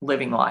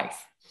living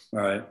life.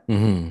 Right.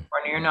 When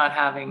you're not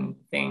having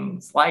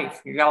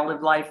life, you got to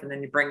live life, and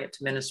then you bring it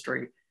to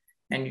ministry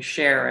and you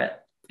share it,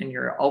 and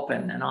you're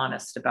open and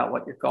honest about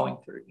what you're going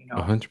through. You know,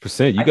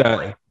 100%. You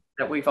got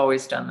that. We've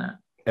always done that.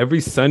 Every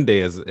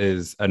Sunday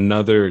is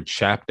another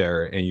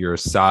chapter in your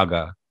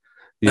saga.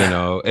 You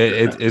know,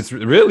 it's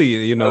really,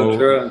 you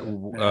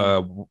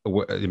know,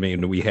 I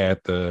mean, we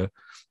had the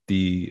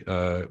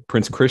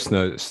Prince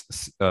Krishna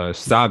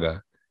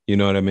saga. You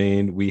know what I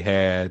mean? We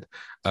had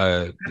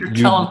tell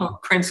him who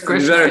Prince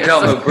Krishna. You better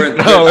tell him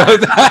Prince.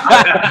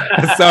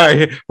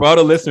 Sorry for all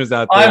the listeners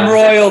out there. I'm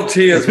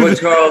royalty, is what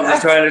Charles is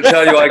trying to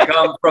tell you. I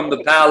come from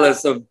the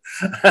palace of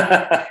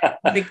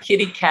the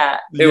kitty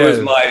cat. It was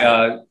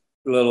my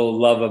little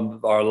love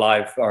of our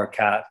life, our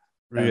cat.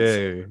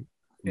 Yeah.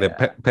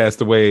 That passed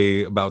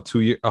away about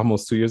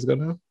almost 2 years ago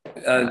now.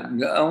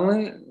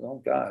 Only,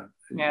 oh God.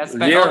 Yeah,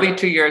 it'll be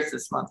 2 years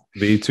this month.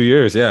 Be 2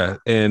 years, yeah.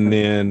 And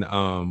then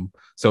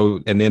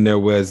and then there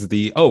was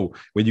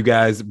when you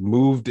guys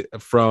moved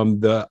from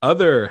the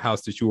other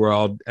house that you were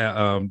all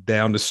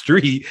down the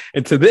street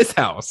into this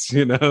house,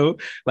 you know,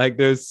 like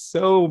there's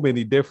so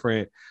many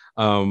different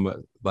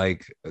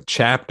like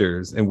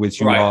chapters in which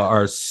you all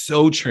are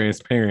so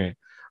transparent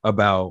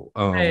about.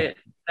 I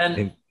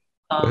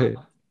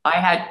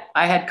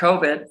had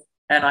COVID,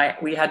 and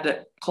we had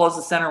to close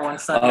the center one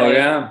Sunday. Oh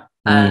yeah.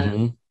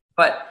 And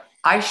but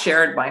I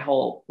shared my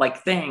whole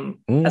thing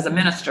as a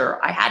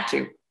minister. I had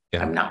to.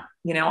 Yeah. I'm not,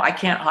 I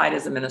can't hide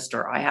as a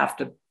minister. I have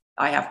to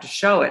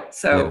show it.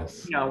 So,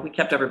 we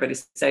kept everybody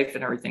safe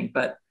and everything,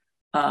 but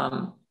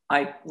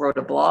I wrote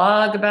a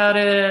blog about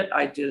it.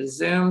 I did a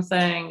Zoom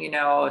thing,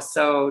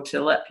 so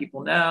to let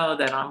people know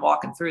that I'm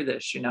walking through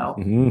this, Oh,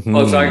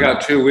 so I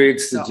got 2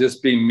 weeks to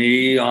just be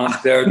me on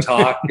there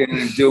talking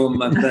and doing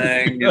my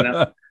thing,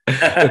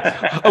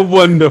 A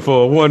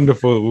wonderful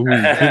week.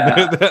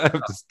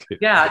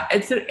 Yeah,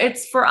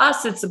 it's for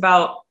us, it's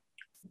about,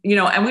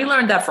 and we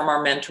learned that from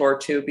our mentor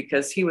too,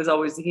 because he was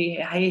always, he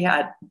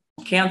had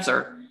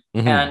cancer.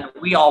 And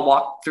we all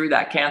walked through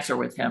that cancer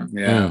with him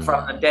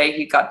from the day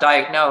he got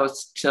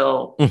diagnosed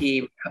till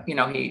he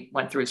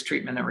went through his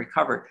treatment and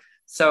recovered.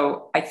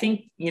 So I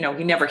think, he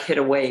never hid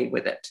away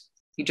with it.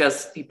 He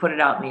put it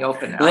out in the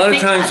open. A lot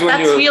of times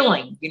when that's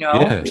healing,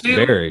 Yeah,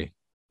 very.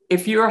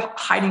 If you're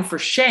hiding for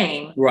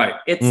shame, right.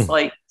 It's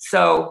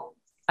so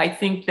I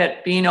think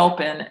that being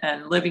open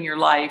and living your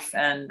life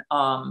and,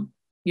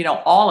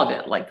 all of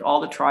it, like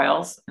all the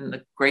trials and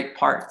the great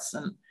parts,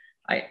 and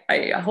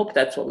I hope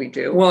that's what we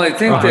do. Well, I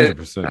think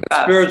 100%.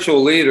 that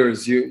spiritual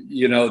leaders,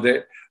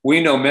 that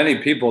we know many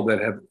people that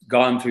have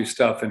gone through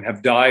stuff and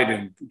have died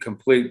in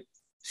complete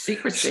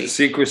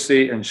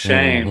secrecy and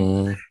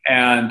shame.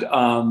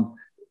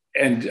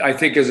 And I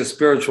think as a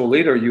spiritual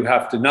leader, you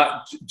have to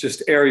not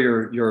just air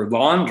your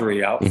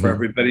laundry out for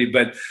everybody,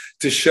 but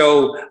to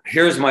show,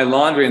 here's my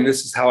laundry and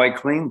this is how I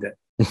cleaned it.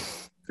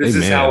 This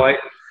is how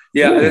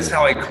that's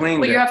how I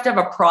cleaned it. But you have to have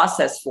a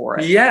process for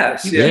it.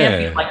 Yes. You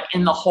can't be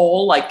in the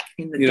hole,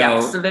 in the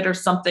depths of it or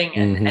something,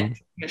 and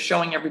you're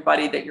showing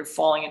everybody that you're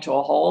falling into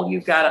a hole.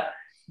 This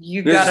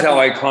is how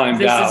I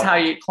climbed out. This is how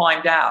you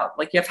climbed out.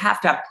 You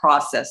have to have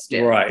processed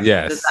it. Right.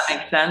 Yes. Does that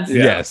make sense?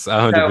 Yes,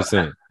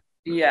 100%.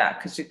 Yeah,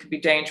 because it could be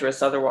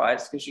dangerous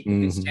otherwise, because you could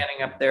be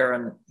standing up there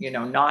and,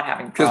 not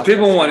having. Because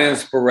people want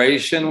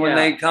inspiration when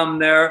they come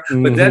there,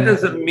 but that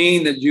doesn't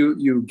mean that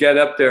you get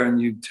up there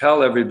and you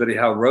tell everybody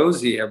how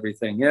rosy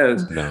everything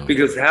is,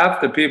 because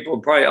half the people,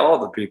 probably all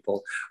the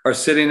people, are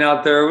sitting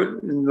out there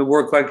in the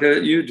work like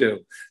that you do.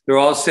 They're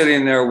all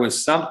sitting there with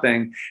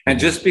something, and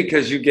just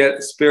because you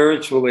get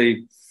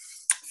spiritually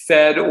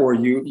fed or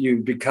you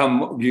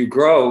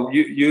grow,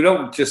 you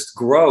don't just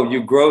grow,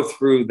 you grow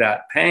through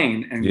that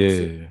pain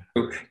and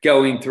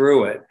going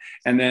through it.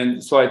 And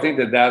then, so I think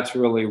that's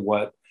really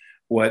what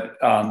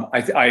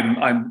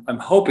I'm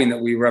hoping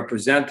that we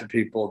represent to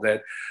people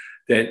that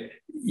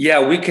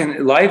we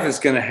can, life is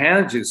going to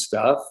hand you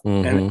stuff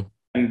and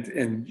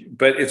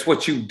but it's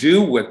what you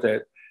do with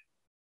it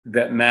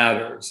that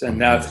matters.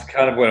 And that's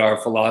kind of what our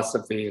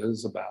philosophy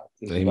is about.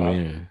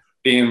 About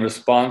being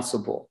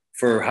responsible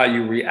for how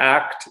you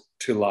react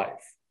to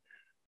life,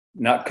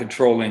 not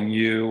controlling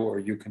you or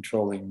you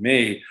controlling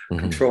me,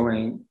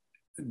 controlling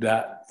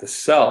the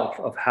self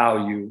of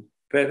how you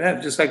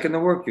behave, just like in the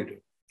work you do.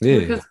 Yeah.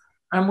 Because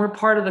we're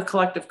part of the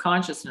collective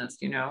consciousness,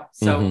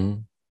 So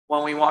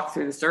when we walk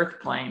through this earth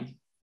plane,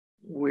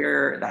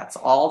 that's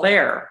all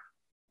there,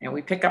 and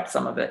we pick up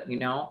some of it. We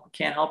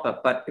can't help it.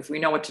 But if we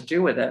know what to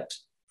do with it,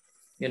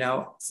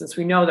 since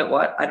we know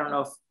that I don't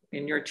know if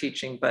in your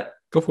teaching, but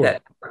go for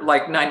it.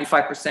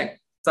 95%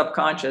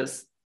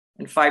 subconscious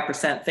and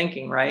 5%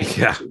 thinking, right?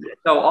 Yeah.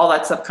 So all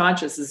that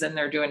subconscious is in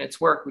there doing its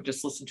work. We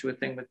just listened to a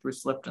thing with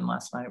Bruce Lipton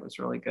last night. It was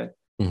really good.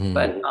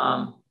 But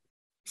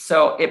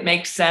so it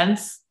makes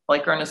sense.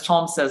 Like Ernest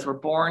Holmes says, we're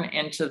born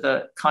into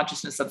the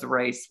consciousness of the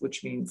race,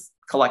 which means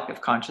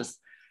collective conscious,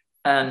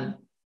 and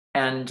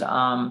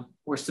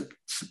we're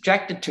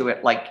subjected to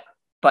it.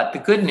 But the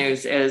good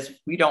news is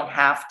we don't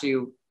have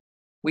to.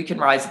 We can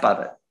rise above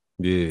it.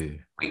 Yeah.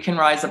 We can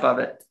rise above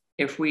it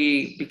if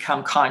we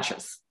become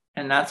conscious.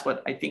 And that's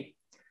what I think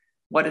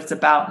what it's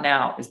about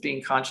now is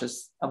being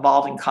conscious,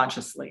 evolving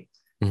consciously,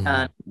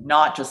 and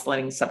not just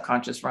letting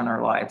subconscious run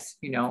our lives,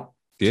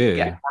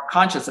 get more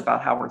conscious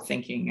about how we're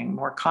thinking and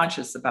more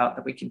conscious about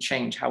that we can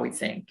change how we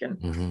think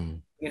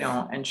and,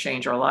 and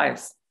change our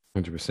lives.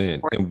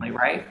 100%.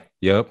 Right?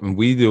 Yep. And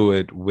we do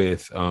it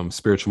with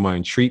spiritual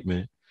mind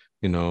treatment,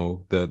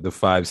 the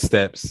 5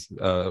 steps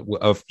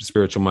of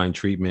spiritual mind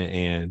treatment.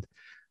 And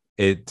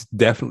it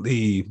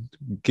definitely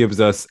gives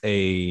us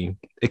the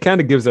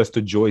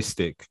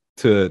joystick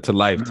to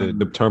life to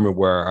determine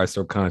where our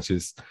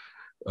subconscious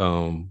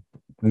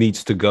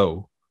needs to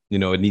go.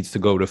 It needs to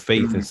go to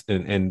faith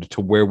and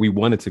to where we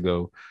want it to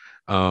go.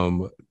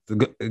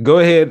 Go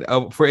ahead.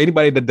 For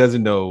anybody that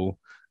doesn't know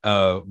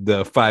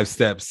the 5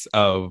 steps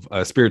of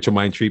spiritual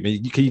mind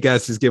treatment, can you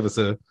guys just give us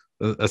a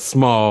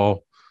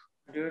small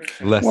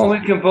lesson? Well, we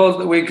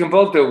can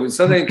both do it.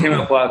 Something came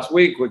up last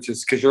week, which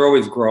is because you're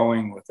always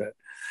growing with it.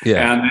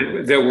 Yeah.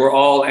 And that we're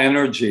all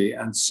energy.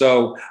 And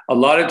so a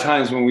lot of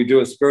times when we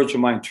do a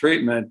spiritual mind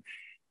treatment,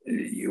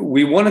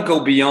 we want to go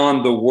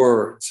beyond the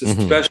words,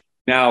 especially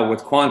now with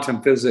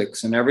quantum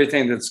physics and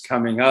everything that's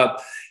coming up.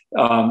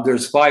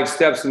 There's 5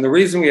 steps. And the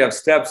reason we have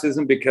steps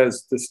isn't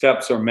because the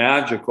steps are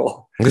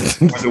magical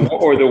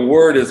or the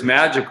word is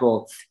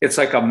magical. It's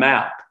like a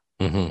map.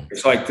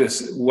 It's like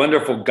this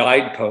wonderful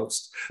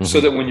guidepost, so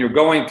that when you're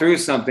going through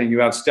something, you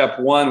have step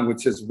one,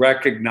 which is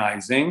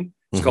recognizing.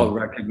 It's called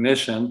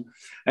recognition.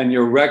 And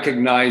you're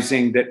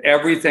recognizing that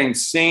everything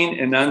seen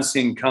and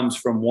unseen comes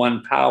from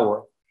one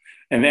power,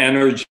 an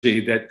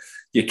energy that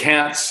you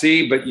can't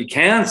see, but you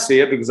can see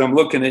it, because I'm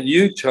looking at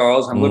you,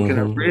 Charles. I'm looking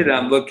at Rita.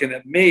 I'm looking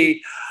at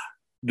me.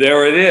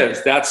 There it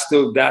is. That's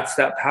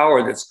that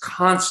power that's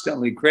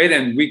constantly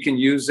created, and we can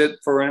use it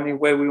for any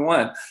way we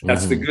want.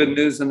 That's the good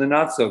news and the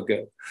not so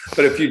good.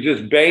 But if you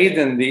just bathe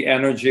in the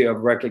energy of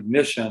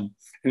recognition,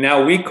 and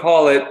now we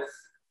call it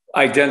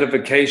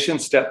identification,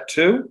 step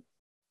 2,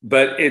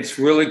 but it's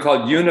really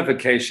called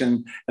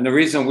unification. And the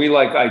reason we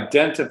like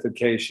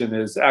identification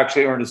is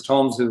actually Ernest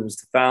Holmes, who was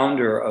the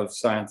founder of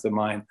Science of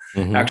Mind,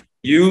 actually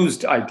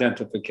used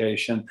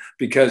identification,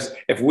 because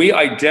if we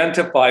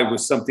identify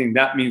with something,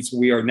 that means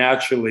we are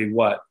naturally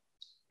what?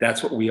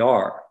 That's what we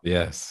are.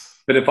 Yes.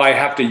 But if I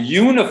have to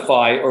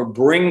unify or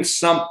bring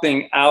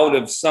something out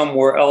of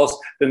somewhere else,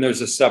 then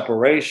there's a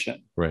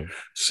separation. Right.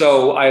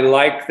 So I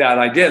like that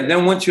idea. And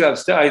then once you have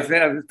steps,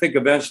 I think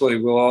eventually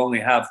we'll only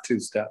have 2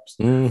 steps.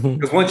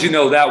 Because once you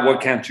know that,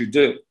 what can't you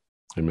do?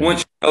 Amen.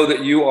 Once you know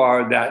that you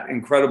are that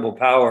incredible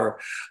power.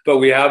 But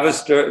we have a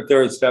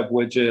third step,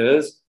 which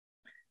is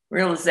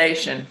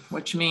realization,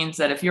 which means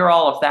that if you're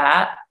all of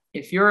that,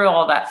 if you're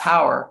all that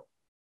power,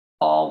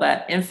 all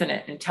that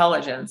infinite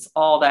intelligence,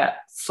 all that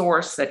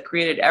source that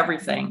created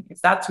everything,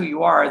 if that's who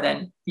you are,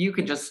 then you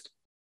can just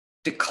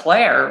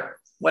declare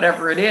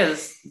whatever it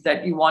is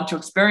that you want to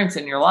experience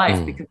in your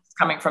life, because it's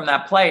coming from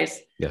that place.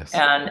 Yes.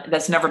 And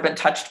that's never been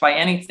touched by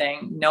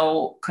anything,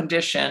 no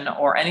condition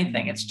or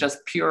anything. It's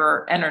just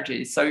pure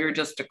energy. So you're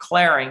just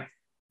declaring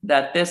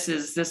that this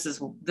is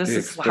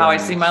how I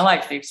see my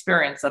life, the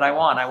experience that I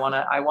want.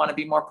 I want to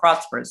be more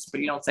prosperous, but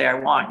you don't say I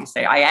want, you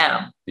say I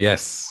am.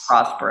 Yes.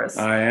 Prosperous.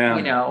 I am.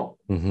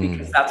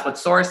 Because that's what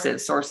source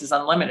is. Source is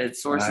unlimited.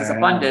 Source is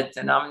abundant,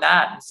 and I'm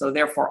that. And so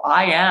therefore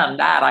I am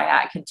that.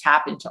 I can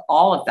tap into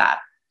all of that.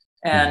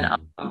 And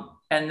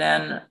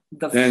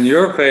then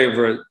your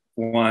favorite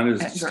one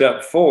is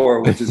step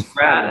 4, which is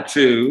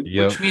gratitude,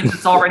 which means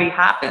it's already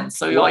happened.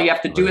 So all you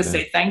have to do is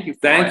say thank you.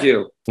 Thank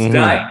you. It's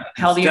done.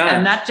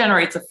 And that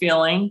generates a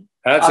feeling.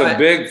 That's a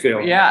big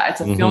feeling. Yeah,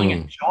 it's a feeling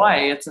of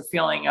joy. It's a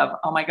feeling of,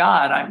 oh my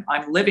God,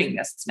 I'm living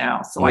this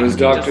now. So what is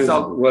Dr.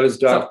 What does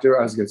Dr.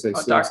 I was going to say,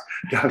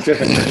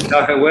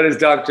 Doctor. What is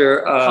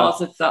Dr.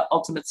 calls it the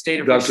ultimate state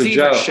of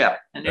receivership,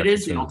 and it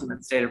is the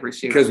ultimate state of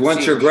receivership. Because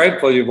once you're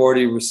grateful, you've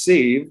already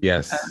received.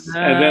 Yes.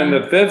 And then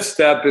the 5th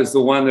step is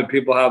the one that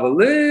people have a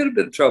little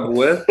bit of trouble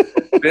with.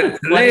 Letting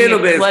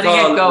it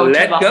go to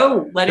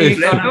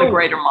the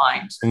greater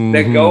mind.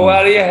 Let go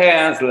out of your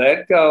hands.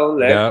 Let go.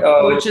 Let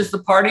go. Which is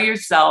the part of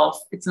yourself.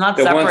 It's not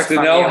that separate wants to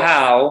from know you.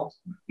 How.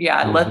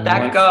 Yeah, let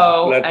that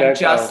go,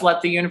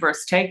 let the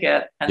universe take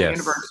it. And the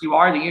universe, you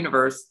are the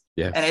universe.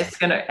 Yes.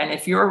 And and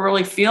if you're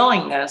really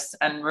feeling this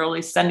and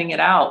really sending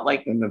it out,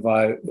 like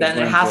then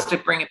it has to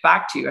bring it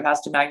back to you. It has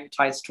to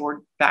magnetize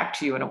back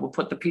to you, and it will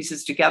put the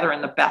pieces together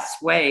in the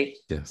best way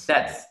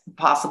that's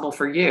possible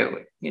for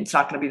you. It's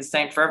not going to be the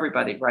same for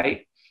everybody,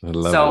 right? And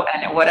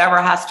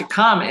whatever has to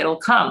come, it'll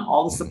come.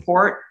 All the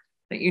support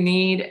that you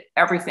need,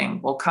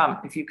 everything will come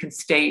if you can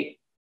stay.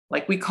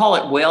 Like we call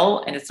it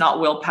will, and it's not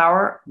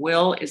willpower.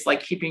 Will is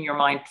like keeping your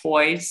mind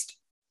poised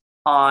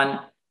on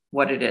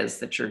what it is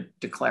that you're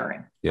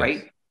declaring,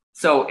 right?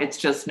 So it's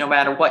just no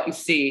matter what you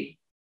see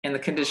in the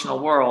conditional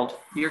world,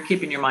 you're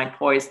keeping your mind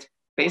poised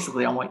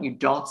basically on what you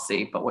don't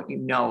see, but what you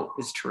know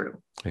is true.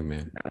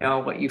 Amen. You know,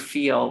 what you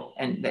feel,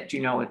 and that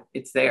you know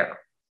it's there.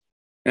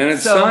 And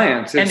it's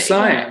science. It's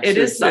science. It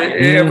is science.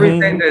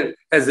 Everything that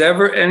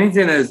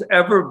anything that has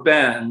ever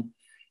been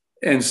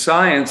in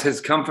science has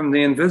come from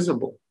the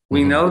invisible.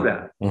 We know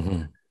that.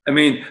 I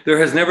mean, there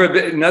has never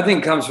been,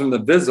 nothing comes from the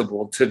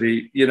visible to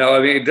the,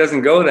 it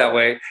doesn't go that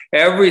way.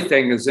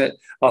 Everything is a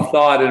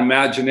thought, an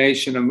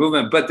imagination, a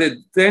movement. But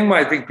the thing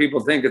why I think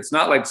people think it's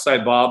not like Sai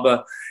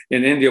Baba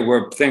in India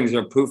where things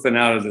are poofing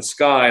out of the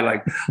sky.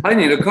 Like, I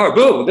need a car.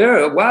 Boom,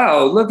 there.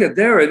 Wow, look at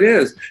there it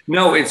is.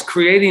 No, it's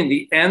creating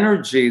the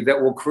energy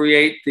that will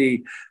create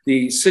the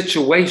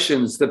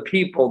situations, the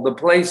people, the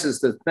places,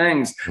 the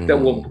things that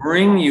will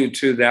bring you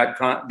to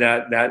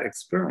that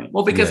experience.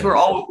 Well, because we're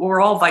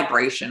all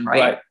vibration,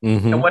 right?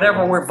 And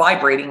whatever we're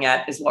vibrating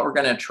at is what we're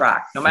going to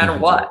attract, no matter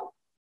what,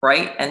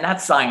 right? And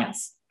that's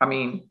science. I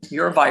mean,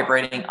 you're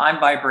vibrating, I'm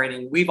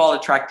vibrating. We've all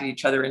attracted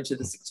each other into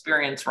this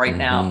experience right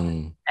now.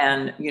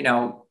 And,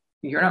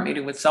 you're not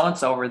meeting with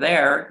so-and-so over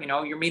there,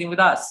 you're meeting with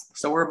us.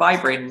 So we're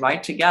vibrating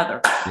right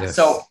together. Yes.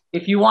 So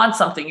if you want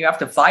something, you have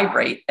to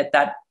vibrate at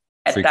that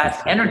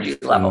energy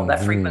level,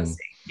 that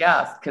frequency.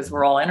 Yeah, because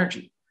we're all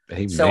energy.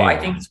 Amen. So I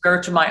think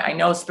spiritual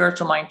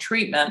mind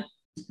treatment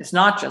is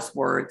not just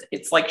words.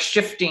 It's like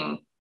shifting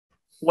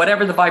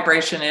whatever the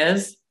vibration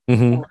is, or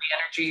the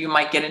energy. You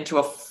might get into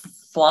a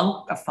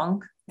funk.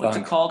 What's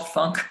it called?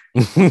 Funk.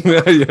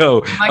 Patrick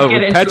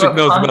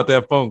knows about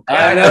that funk.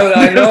 I know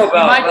about.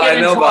 You might get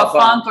into a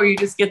funk, or you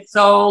just get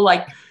so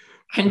like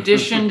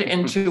conditioned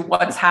into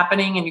what's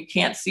happening and you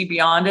can't see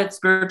beyond it,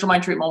 spiritual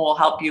mind treatment will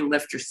help you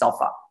lift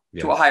yourself up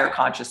to a higher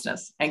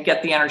consciousness and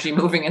get the energy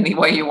moving in the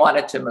way you want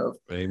it to move.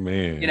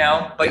 Amen. You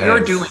know, but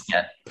you're doing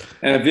it.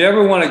 And if you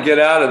ever want to get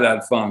out of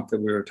that funk that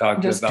we were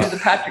talking Just about, do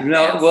the Patrick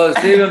no, dance. well,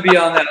 it's even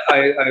beyond that.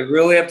 I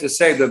really have to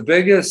say the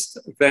biggest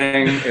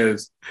thing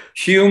is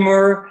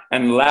humor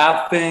and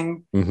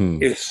laughing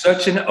is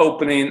such an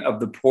opening of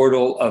the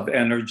portal of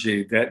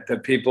energy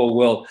that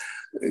people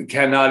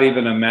cannot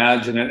even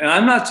imagine it. And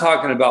I'm not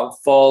talking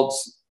about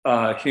false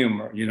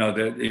humor, you know,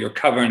 that you're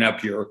covering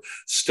up your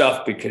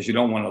stuff because you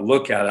don't want to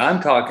look at it.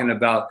 I'm talking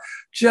about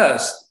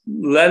just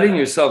letting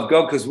yourself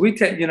go, because we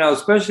take, you know,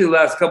 especially the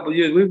last couple of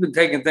years, we've been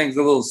taking things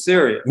a little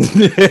serious.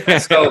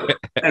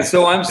 and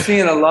so I'm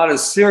seeing a lot of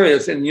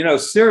serious, and you know,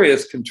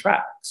 serious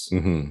contracts.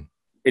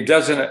 It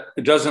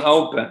doesn't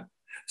open.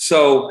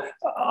 So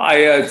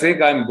I think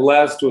I'm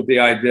blessed with the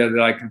idea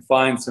that I can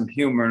find some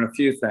humor in a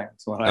few things.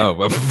 When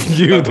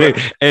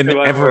everything. In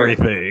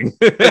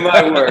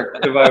my work.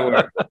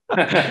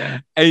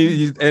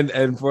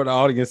 and for the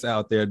audience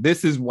out there,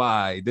 this is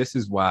why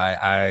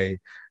I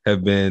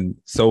have been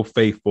so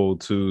faithful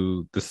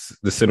to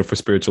the Center for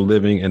Spiritual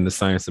Living and the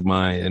Science of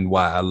Mind, and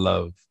why I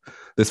love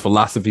this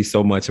philosophy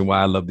so much, and why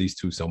I love these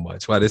two so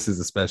much. Why this is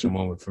a special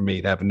moment for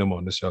me to having them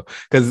on the show,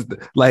 because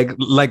like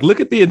look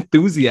at the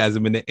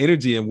enthusiasm and the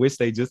energy in which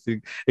they just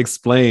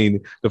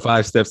explain the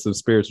 5 steps of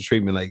spiritual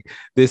treatment. Like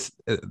this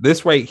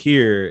right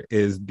here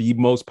is the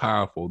most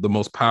powerful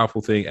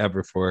thing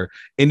ever for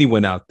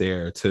anyone out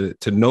there to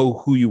know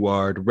who you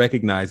are, to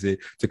recognize it,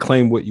 to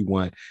claim what you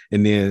want,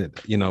 and then,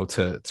 you know,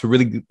 to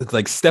really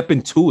like step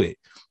into it.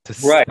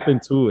 Step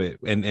into it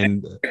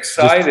and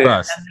excited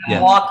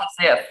and walk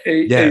as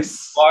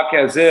if. Walk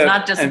as if. It's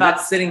not just about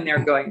sitting there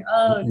going,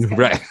 oh,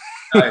 right.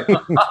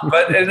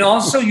 But and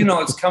also, you know,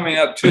 it's coming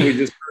up too. We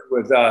just heard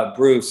with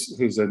Bruce,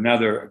 who's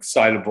another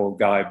excitable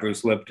guy,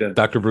 Bruce Lipton.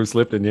 Dr. Bruce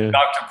Lipton, yeah.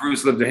 Dr.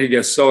 Bruce Lipton, he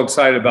gets so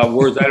excited about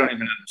words I don't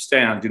even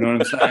understand. You know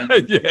what I'm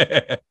saying?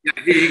 Yeah.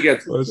 He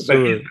gets he's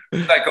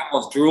like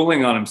almost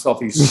drooling on himself.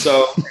 He's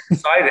so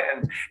excited.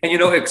 And you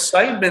know,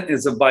 excitement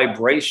is a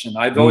vibration.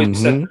 I've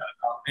always said that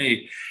about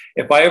me.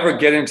 If I ever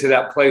get into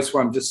that place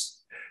where I'm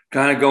just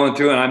kind of going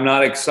through and I'm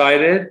not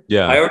excited,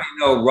 I already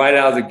know right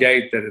out of the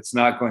gate that it's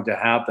not going to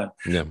happen.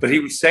 Yeah. But he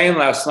was saying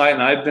last night,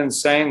 and I've been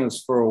saying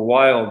this for a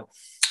while,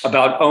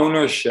 about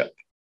ownership.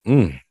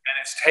 And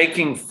it's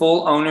taking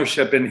full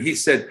ownership. And he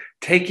said,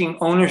 taking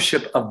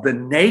ownership of the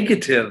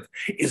negative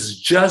is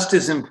just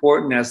as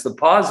important as the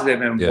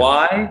positive. And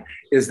why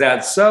is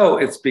that so?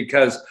 It's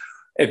because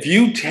if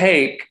you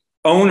take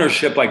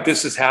ownership, like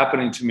this is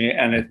happening to me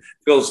and it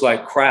feels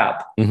like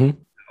crap.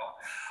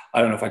 I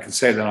don't know if I can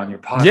say that on your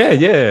podcast.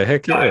 Yeah,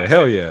 heck yeah,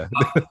 hell yeah.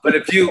 But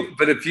if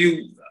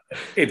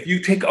you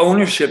take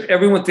ownership,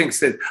 everyone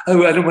thinks that,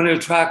 oh, I don't want to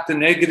attract the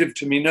negative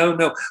to me. No.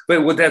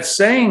 But what that's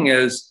saying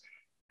is,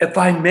 if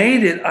I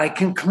made it, I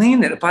can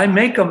clean it. If I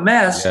make a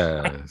mess,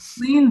 I can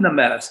clean the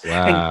mess.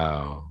 Wow. And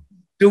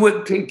do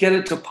it to get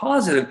it to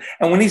positive.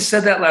 And when he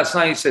said that last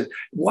night, he said,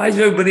 why is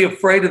everybody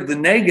afraid of the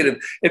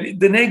negative? If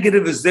the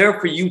negative is there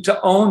for you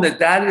to own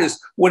that is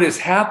what is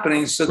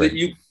happening, so that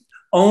you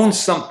own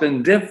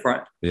something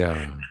different.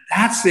 Yeah.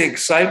 That's the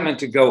excitement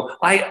to go,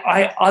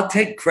 I'll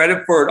take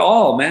credit for it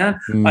all, man.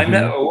 I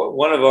met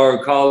one of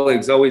our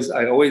colleagues,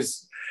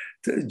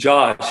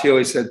 Josh, he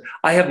always said,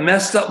 I have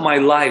messed up my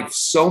life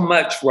so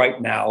much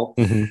right now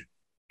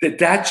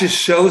that just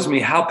shows me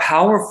how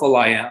powerful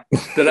I am.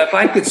 That if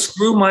I could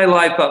screw my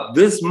life up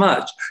this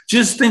much,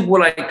 just think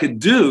what I could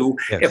do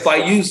if I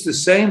use the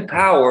same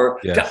power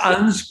to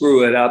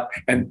unscrew it up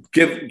and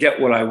get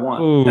what I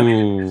want. Ooh, I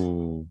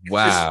mean,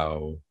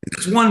 wow.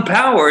 It's one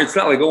power. It's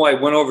not like, oh, I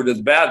went over to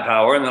the bad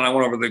power and then I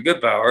went over to the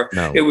good power.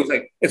 No. It was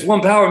like, it's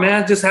one power,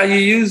 man. Just how you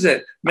use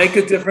it. Make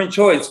a different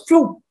choice.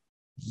 Phew.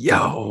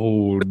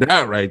 Yo,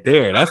 that right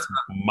there, that's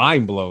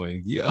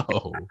mind-blowing. Yo,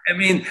 I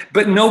mean,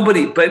 but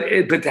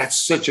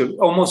that's such a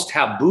almost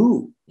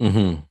taboo.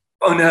 Oh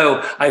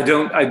no,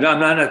 I'm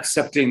not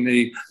accepting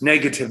the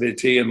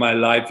negativity in my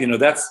life. You know,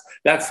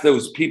 that's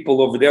those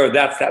people over there,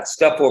 that's that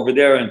stuff over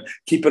there, and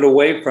keep it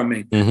away from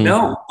me.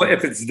 No, but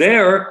if it's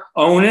there,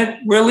 own it,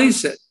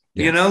 release it.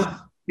 You know,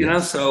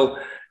 so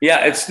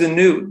yeah, it's the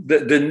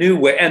new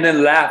way, and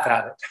then laugh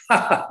at it.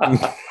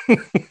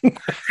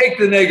 Take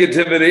the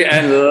negativity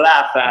and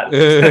laugh at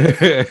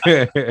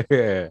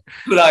it.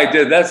 What I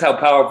did. That's how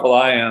powerful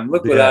I am.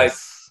 Look what I.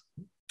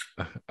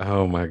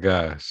 Oh my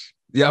gosh.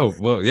 Yeah.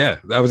 Well, yeah.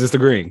 I was just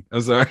agreeing.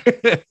 I'm sorry.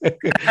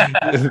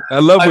 I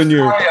love when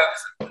you're.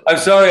 I'm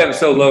sorry I'm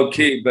so low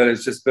key, but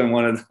it's just been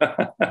one of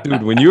the.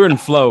 Dude, when you're in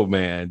flow,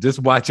 man, just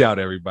watch out,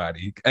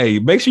 everybody. Hey,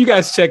 make sure you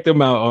guys check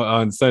them out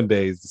on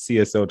Sundays,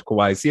 CSL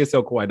Kauai,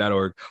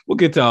 cslkauai.org. We'll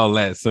get to all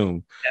that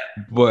soon.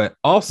 Yeah. But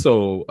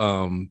also,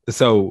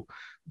 so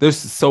there's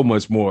so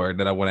much more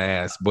that I want to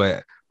ask,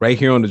 but right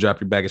here on the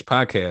Drop Your Baggage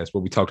podcast,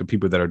 where we talk to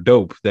people that are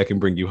dope, that can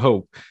bring you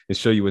hope and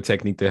show you a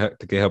technique that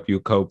can help you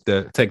cope,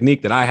 the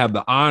technique that I have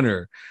the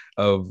honor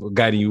of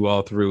guiding you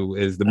all through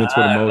is the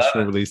mental and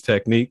emotional release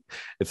technique.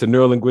 It's a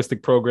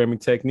neuro-linguistic programming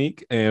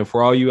technique. And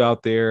for all you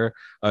out there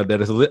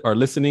that are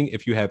listening,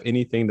 if you have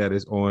anything that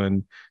is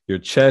on your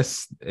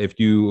chest, if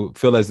you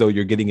feel as though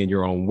you're getting in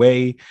your own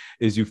way,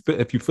 if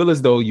you feel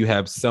as though you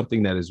have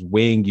something that is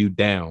weighing you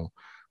down,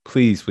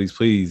 please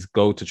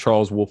go to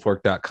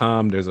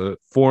charleswolfork.com. There's a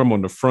form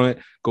on the front.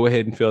 Go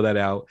ahead and fill that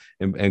out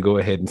and go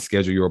ahead and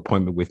schedule your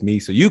appointment with me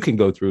so you can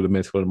go through the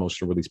mental and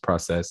emotional release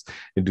process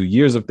and do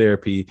years of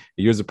therapy,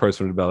 years of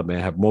personal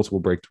development, have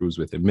multiple breakthroughs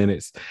within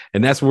minutes.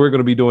 And that's what we're going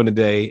to be doing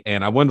today.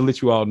 And I want to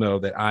let you all know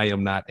that I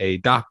am not a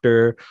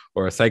doctor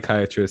or a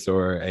psychiatrist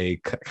or a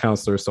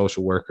counselor,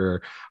 social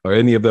worker, or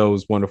any of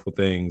those wonderful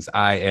things.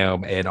 I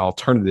am an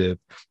alternative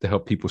to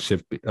help people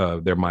shift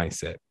their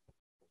mindset.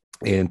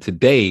 And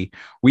today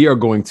we are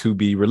going to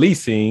be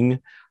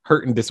releasing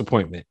hurt and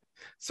disappointment.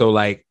 So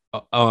like,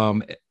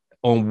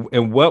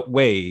 in what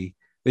way,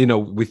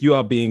 with you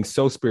all being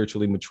so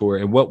spiritually mature,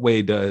 in what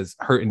way does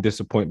hurt and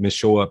disappointment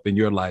show up in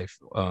your life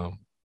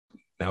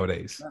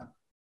nowadays?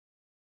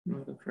 You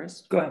want to go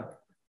first? Go ahead.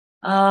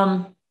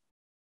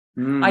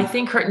 I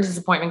think hurt and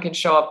disappointment can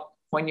show up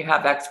when you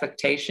have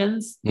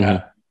expectations.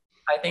 Yeah.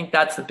 I think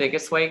that's the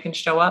biggest way it can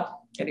show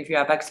up. And if you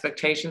have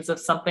expectations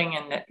of something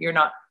and that you're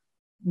not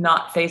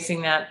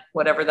facing that,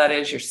 whatever that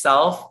is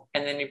yourself,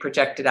 and then you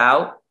project it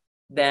out,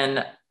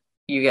 then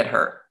you get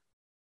hurt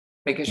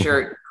because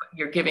you're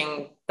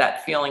giving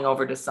that feeling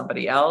over to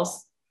somebody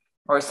else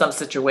or some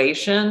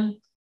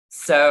situation.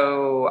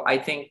 So I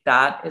think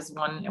that is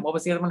one. And what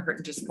was the other one? Hurt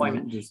and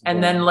disappointment.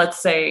 And then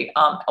let's say,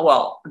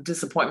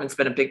 disappointment's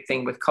been a big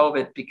thing with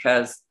COVID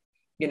because,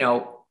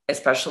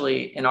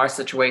 especially in our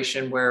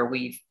situation where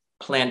we've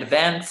planned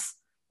events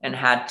and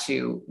had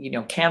to,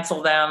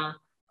 cancel them,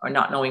 or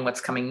not knowing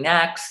what's coming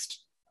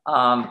next,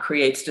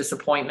 creates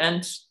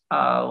disappointment.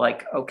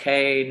 Like,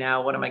 okay,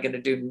 now what am I going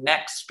to do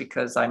next?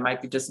 Because I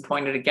might be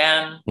disappointed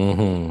again.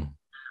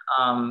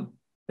 Mm-hmm.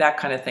 That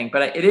kind of thing.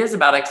 But it is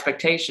about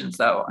expectations,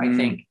 though, I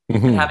think.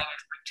 Mm-hmm. And having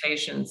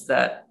expectations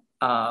that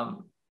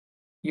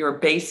you're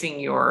basing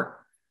your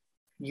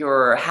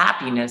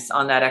happiness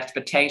on that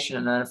expectation.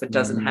 And then if it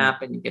doesn't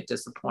happen, you get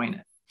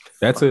disappointed.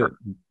 That's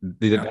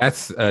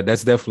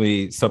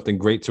definitely something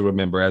great to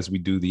remember as we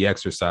do the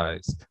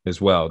exercise as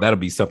well. That'll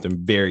be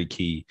something very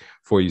key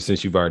for you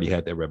since you've already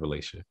had that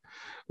revelation.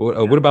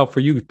 What about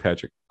for you,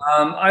 Patrick?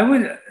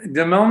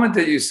 The moment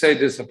that you say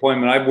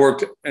disappointment, I've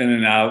worked in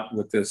and out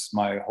with this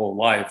my whole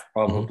life,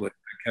 probably,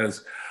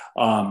 because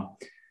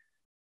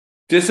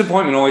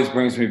disappointment always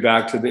brings me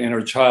back to the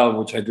inner child,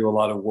 which I do a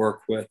lot of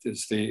work with,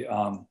 is the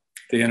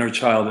inner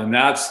child. And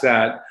that's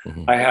that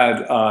I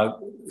had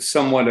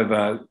somewhat of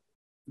a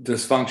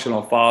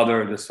dysfunctional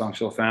father, a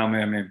dysfunctional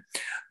family. I mean,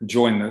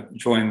 join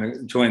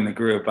the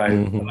group. I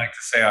like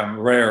to say I'm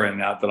rare in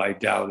that, but I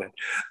doubt it.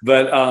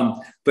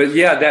 But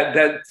yeah,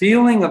 that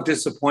feeling of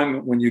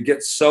disappointment when you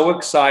get so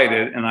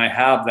excited, and I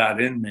have that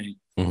in me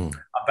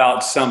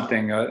about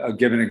something. I'll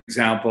give an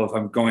example. If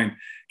I'm going,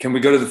 can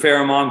we go to the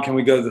fair, Mom? Can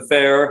we go to the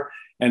fair?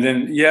 And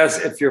then, yes,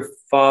 if your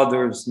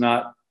father's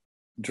not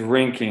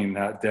drinking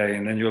that day,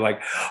 and then you're like,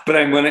 but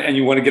I'm gonna, and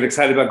you want to get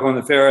excited about going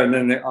to the fair, and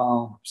then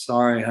oh,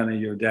 sorry, honey,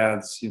 your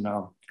dad's, and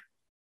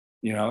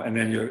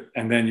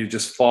then you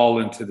just fall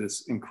into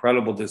this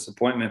incredible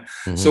disappointment.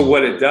 So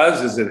what it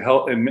does is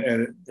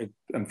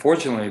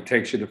unfortunately it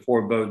takes you to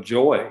forebode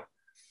joy,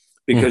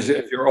 because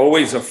if you're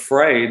always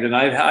afraid, and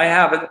I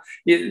have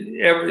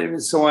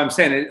it, so I'm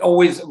saying it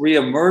always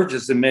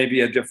reemerges in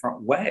maybe a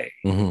different way,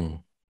 and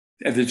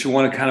that you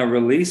want to kind of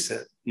release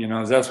it.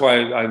 That's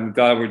why I'm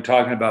glad we're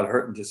talking about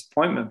hurt and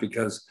disappointment,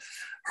 because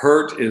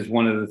hurt is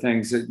one of the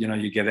things that,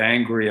 you get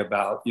angry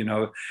about,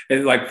 and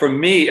like for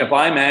me, if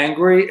I'm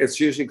angry, it's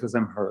usually because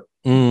I'm hurt.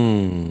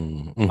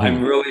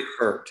 I'm really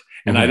hurt.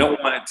 And I don't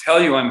want to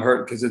tell you I'm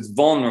hurt because it's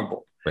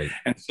vulnerable. Right.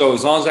 And so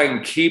as long as I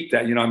can keep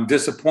that, I'm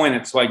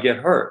disappointed, so I get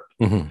hurt.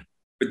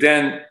 But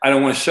then I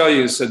don't want to show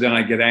you, so then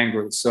I get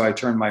angry. So I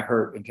turn my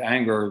hurt into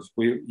anger, as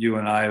you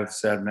and I have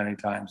said many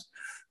times.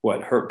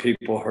 What hurt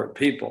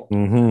people.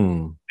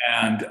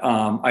 And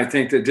I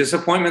think that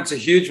disappointment's a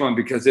huge one,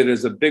 because it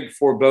is a big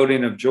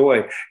foreboding of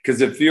joy. Because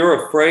if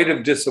you're afraid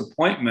of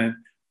disappointment,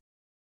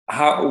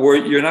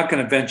 you're not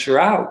going to venture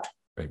out.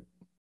 Right.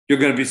 You're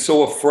going to be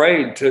so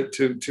afraid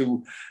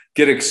to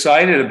get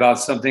excited about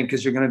something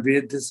because you're going to be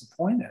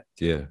disappointed.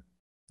 Yeah.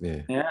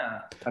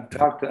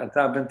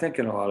 I've been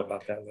thinking a lot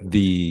about that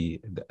lately.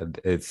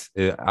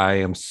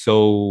 I'm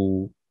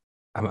so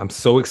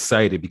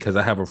excited because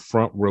I have a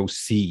front row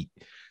seat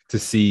to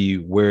see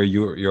where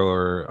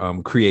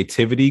your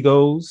creativity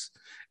goes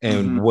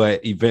and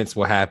what events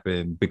will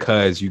happen,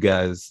 because you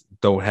guys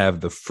don't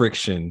have the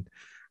friction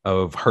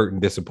of hurt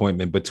and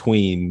disappointment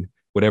between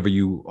whatever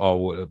you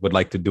all would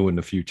like to do in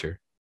the future.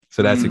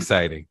 So that's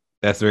exciting.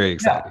 That's very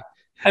exciting.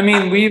 Yeah. I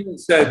mean, we even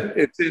said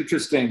it's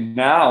interesting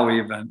now,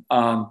 even,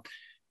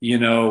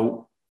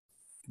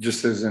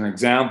 just as an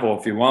example,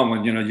 if you want,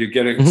 when, you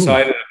get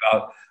excited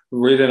about,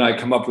 Rita and I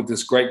come up with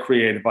this great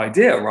creative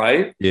idea,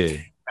 right? Yeah.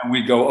 And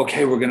we go,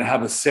 okay, we're going to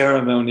have a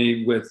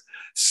ceremony with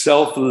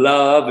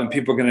self-love and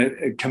people are going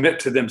to commit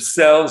to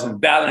themselves and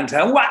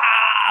Valentine. Wow,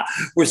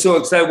 we're so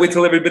excited. Wait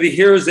till everybody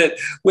hears it.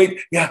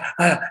 Wait, yeah.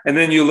 And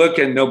then you look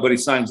and nobody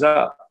signs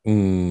up.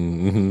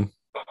 Mm-hmm.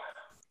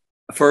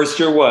 First,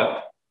 you're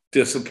what?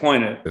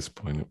 Disappointed.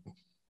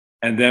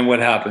 And then what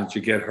happens?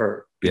 You get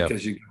hurt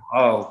because you go,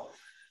 oh,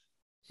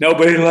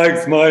 nobody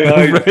likes my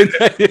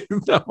idea.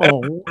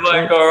 No.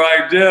 Like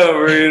our idea,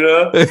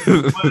 Rita.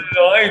 What did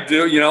I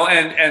do? You know,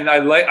 and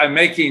I'm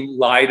making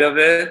light of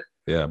it.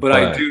 Yeah, but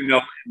I do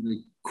know in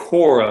the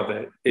core of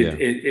it,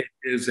 it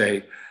is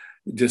a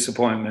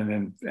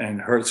disappointment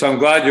and hurt. So I'm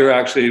glad you're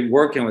actually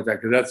working with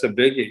that because that's a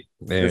biggie.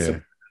 Yeah.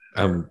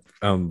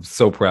 I'm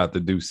so proud to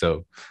do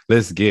so.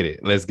 Let's get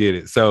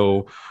it.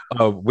 So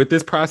with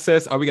this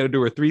process, all we got to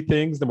do are three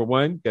things. Number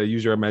one, got to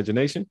use your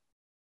imagination.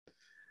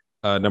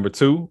 Number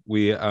two,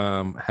 we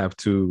have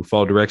to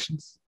follow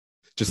directions,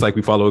 just like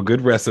we follow a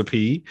good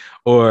recipe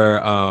or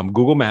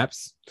Google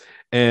Maps.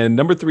 And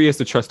number three is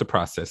to trust the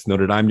process. Know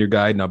that I'm your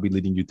guide and I'll be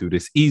leading you through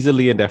this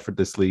easily and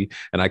effortlessly.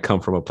 And I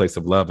come from a place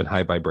of love and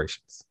high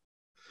vibrations.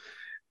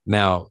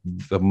 Now,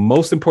 the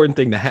most important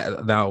thing to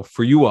have now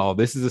for you all,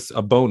 this is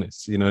a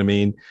bonus, you know what I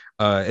mean?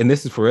 And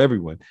this is for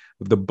everyone.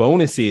 The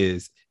bonus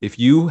is if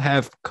you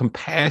have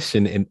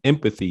compassion and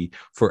empathy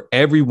for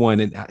everyone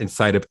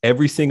inside of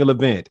every single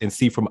event and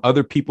see from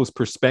other people's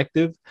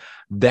perspective,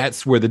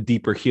 that's where the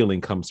deeper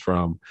healing comes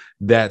from.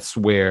 That's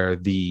where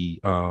the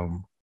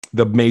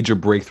major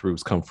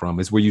breakthroughs come from,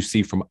 is where you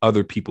see from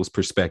other people's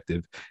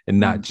perspective and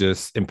not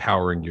just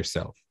empowering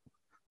yourself.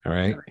 All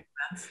right.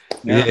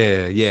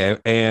 Yeah.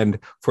 And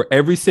for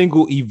every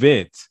single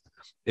event,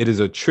 it is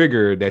a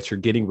trigger that you're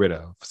getting rid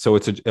of. So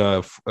it's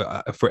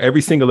for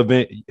every single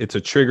event, it's a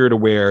trigger to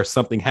where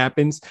something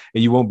happens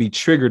and you won't be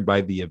triggered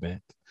by the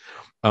event.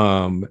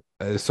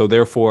 So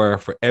therefore,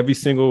 for every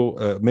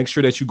single, make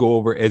sure that you go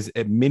over as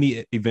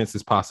many events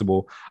as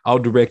possible. I'll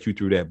direct you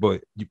through that,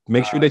 but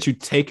make sure that you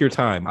take your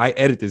time. I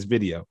edit this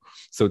video,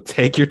 so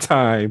take your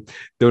time.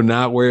 Do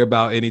not worry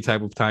about any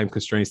type of time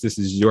constraints. This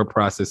is your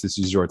process. This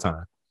is your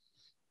time.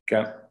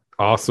 Okay.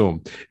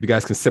 Awesome. If you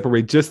guys can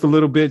separate just a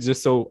little bit,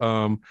 just so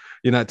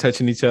you're not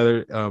touching each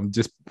other,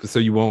 just so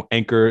you won't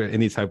anchor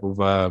any type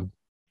of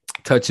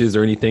touches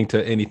or anything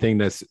to anything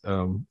that's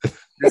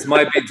this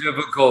might be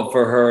difficult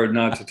for her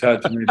not to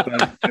touch me,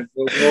 but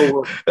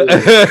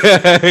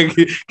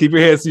keep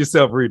your hands to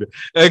yourself, Rita.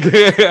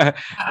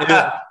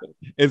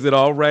 Is it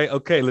all right?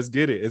 Okay, let's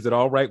get it. Is it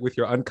all right with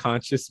your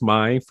unconscious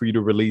mind for you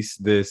to release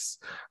this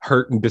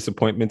hurt and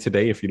disappointment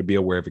today, and for you to be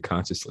aware of it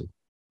consciously?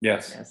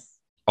 Yes.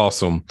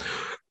 Awesome.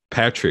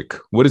 Patrick,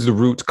 what is the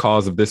root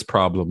cause of this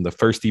problem? The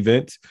first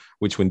event,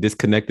 which when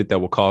disconnected, that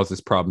will cause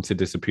this problem to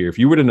disappear. If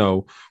you were to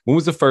know, when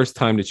was the first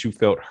time that you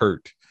felt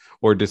hurt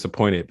or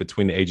disappointed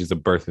between the ages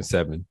of birth and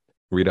 7?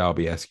 Rita, I'll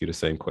be asking you the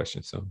same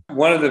question. So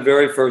one of the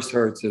very first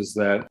hurts is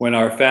that when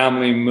our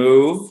family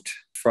moved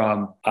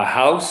from a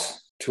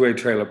house to a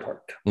trailer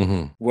park.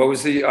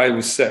 Mm-hmm. I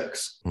was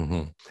 6.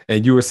 Mm-hmm.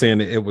 And you were saying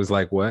that it was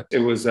like what? It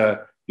was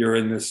you're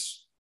in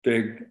this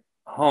big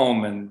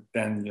home and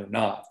then you're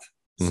not.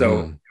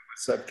 So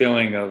it's a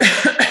feeling of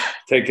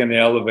taking the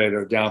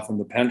elevator down from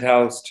the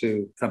penthouse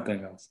to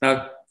something else.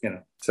 Not,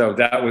 so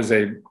that was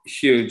a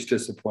huge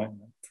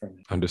disappointment for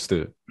me.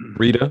 Understood.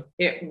 Rita?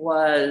 It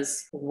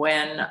was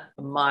when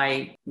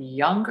my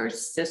younger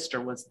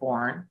sister was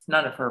born. It's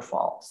none of her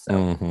fault. So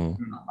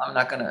I'm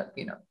not going to,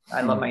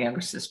 I love my younger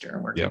sister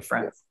and we're good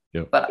friends.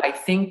 Yep. But I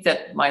think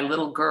that my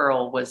little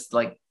girl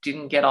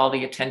didn't get all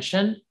the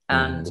attention.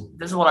 And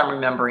this is what I'm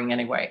remembering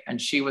anyway. And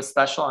she was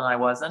special and I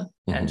wasn't.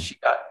 And she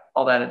got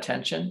all that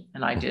attention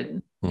and I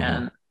didn't.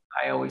 And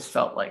I always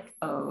felt like,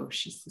 oh,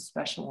 she's the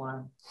special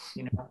one,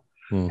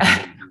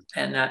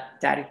 and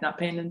daddy's not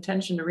paying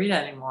attention to Rita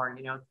anymore.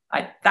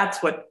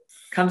 That's what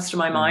comes to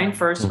my mind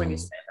first when you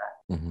say that.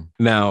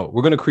 Now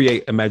we're going to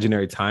create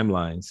imaginary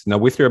timelines. Now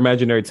with your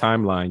imaginary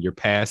timeline, your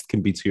past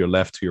can be to your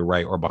left, to your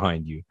right, or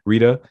behind you.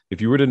 Rita, if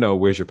you were to know,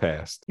 where's your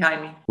past?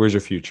 Behind me. Where's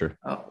your future?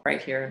 Oh,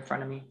 right here in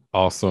front of me.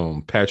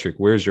 Awesome. Patrick,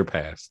 where's your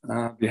past?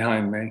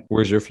 Behind me.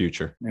 Where's your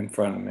future? In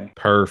front of me.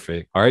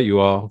 Perfect. All right, you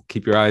all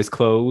keep your eyes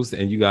closed,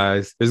 and you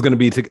guys, there's going to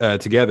be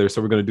together.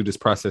 So we're going to do this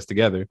process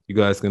together. You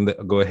guys can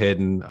go ahead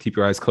and keep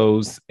your eyes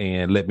closed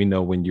and let me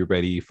know when you're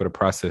ready for the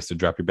process to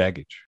drop your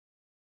baggage.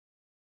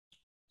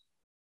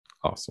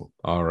 Awesome.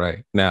 All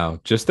right.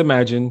 Now, just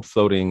imagine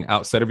floating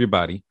outside of your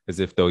body as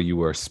if though you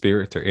were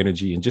spirit or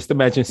energy, and just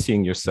imagine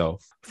seeing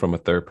yourself from a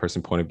third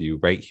person point of view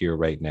right here,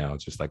 right now,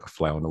 just like a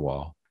fly on the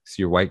wall.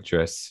 See your white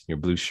dress, your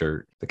blue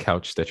shirt, the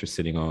couch that you're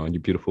sitting on,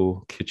 your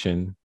beautiful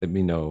kitchen. Let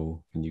me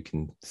know when you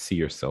can see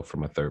yourself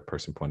from a third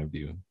person point of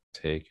view.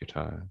 Take your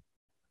time.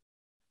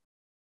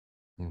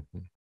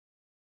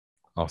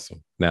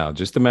 Awesome. Now,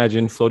 just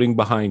imagine floating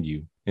behind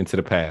you into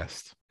the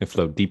past and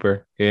float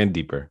deeper and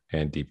deeper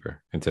and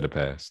deeper into the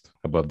past,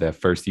 above that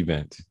first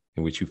event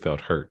in which you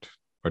felt hurt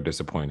or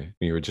disappointed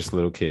when you were just a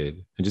little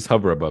kid, and just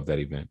hover above that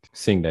event,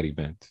 seeing that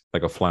event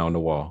like a fly on the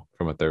wall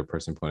from a third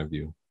person point of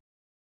view.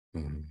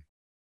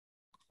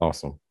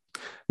 Awesome.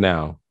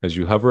 Now, as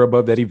you hover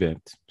above that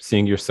event,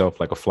 seeing yourself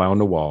like a fly on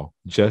the wall,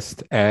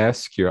 just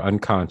ask your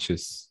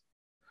unconscious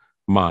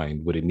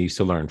mind what it needs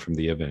to learn from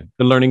the event,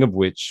 the learning of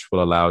which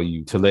will allow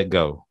you to let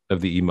go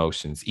of the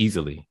emotions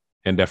easily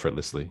and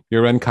effortlessly.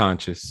 Your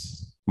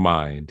unconscious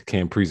mind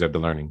can preserve the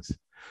learnings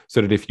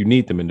so that if you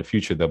need them in the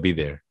future, they'll be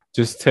there.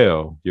 Just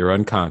tell your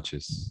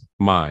unconscious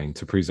mind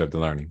to preserve the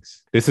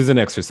learnings. This is an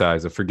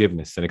exercise of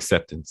forgiveness and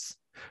acceptance.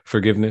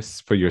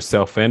 Forgiveness for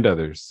yourself and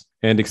others,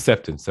 and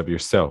acceptance of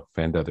yourself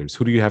and others.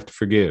 Who do you have to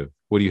forgive?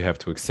 What do you have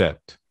to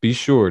accept? Be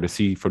sure to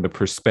see from the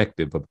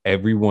perspective of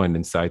everyone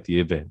inside the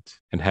event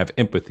and have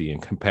empathy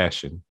and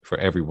compassion for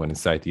everyone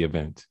inside the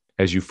event.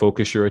 As you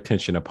focus your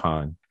attention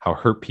upon how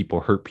hurt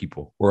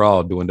people, we're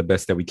all doing the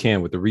best that we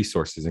can with the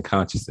resources and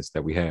consciousness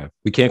that we have.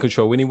 We can't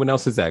control anyone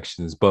else's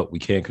actions, but we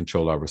can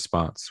control our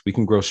response. We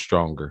can grow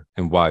stronger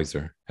and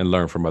wiser and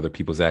learn from other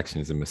people's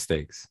actions and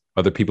mistakes.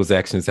 Other people's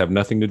actions have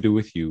nothing to do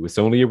with you. It's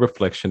only a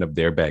reflection of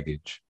their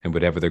baggage and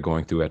whatever they're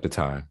going through at the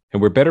time.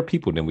 And we're better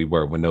people than we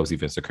were when those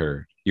events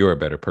occurred. You're a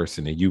better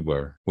person than you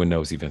were when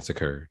those events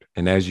occurred.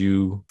 And as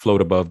you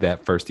float above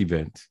that first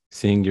event,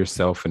 seeing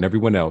yourself and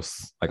everyone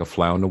else like a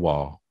fly on the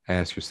wall,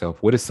 ask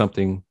yourself, what is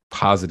something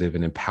positive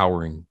and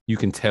empowering you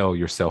can tell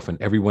yourself and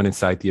everyone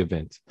inside the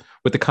event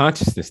with the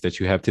consciousness that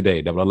you have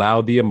today that will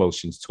allow the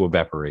emotions to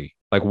evaporate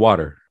like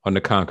water on the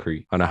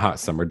concrete on a hot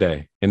summer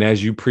day. And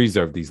as you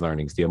preserve these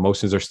learnings, the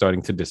emotions are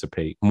starting to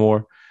dissipate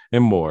more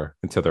and more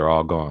until they're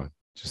all gone.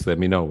 Just let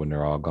me know when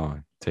they're all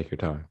gone. Take your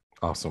time.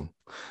 Awesome.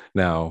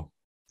 Now,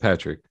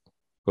 Patrick,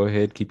 go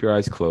ahead, keep your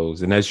eyes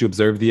closed. And as you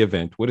observe the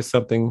event, what is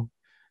something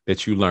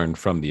that you learned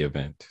from the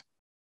event?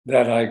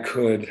 That I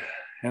could,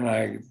 and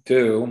I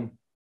do,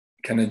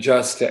 can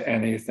adjust to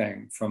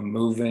anything, from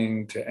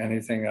moving to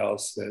anything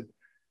else that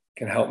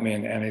can help me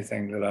in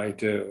anything that I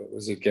do. It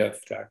was a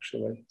gift,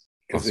 actually,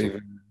 because Awesome.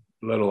 even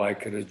little I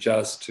could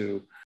adjust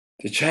to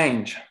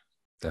change.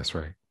 That's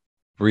right.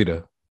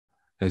 Rita,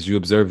 as you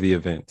observe the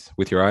event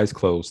with your eyes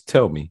closed,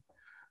 tell me,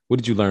 what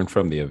did you learn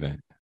from the event?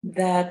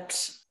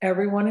 That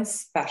everyone is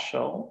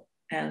special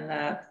and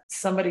that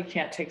somebody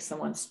can't take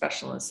someone's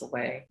specialness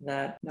away,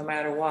 that no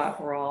matter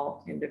what, we're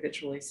all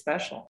individually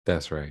special.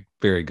 That's right.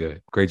 Very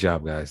good. Great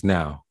job, guys.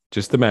 Now,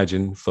 just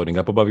imagine floating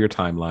up above your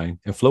timeline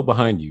and float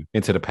behind you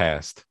into the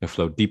past and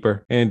float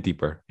deeper and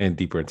deeper and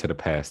deeper into the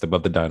past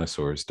above the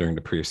dinosaurs during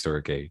the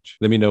prehistoric age.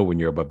 Let me know when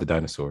you're above the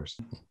dinosaurs.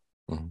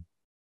 Mm-hmm.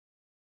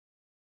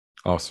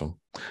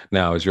 Awesome.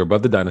 Now, as you're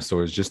above the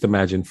dinosaurs, just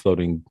imagine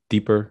floating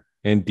deeper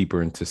and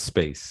deeper into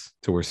space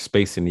to where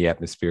space and the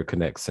atmosphere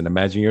connects. And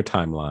imagine your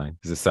timeline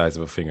is the size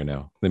of a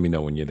fingernail. Let me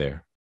know when you're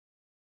there.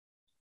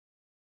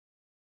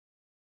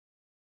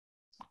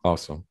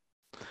 Awesome.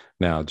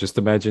 Now, just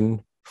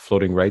imagine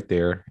floating right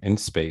there in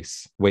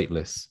space,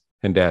 weightless,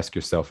 and ask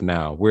yourself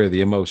now, where are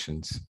the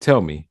emotions?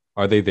 Tell me,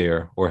 are they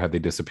there or have they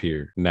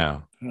disappeared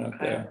now? They're not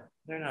there.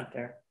 They're not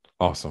there.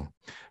 Awesome.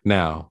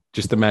 Now,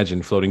 just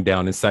imagine floating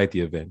down inside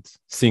the event,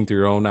 seeing through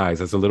your own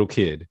eyes as a little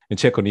kid, and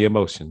check on the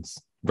emotions.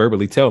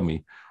 Verbally tell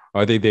me,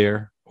 are they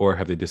there or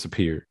have they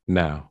disappeared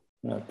now?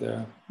 Not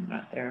there.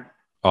 Not there.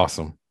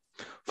 Awesome.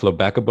 Float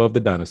back above the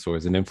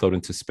dinosaurs and then float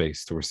into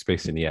space to where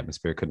space and the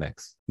atmosphere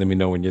connects. Let me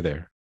know when you're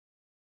there.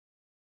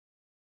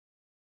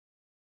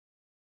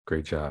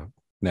 Great job.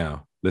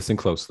 Now, listen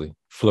closely.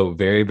 Float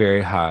very,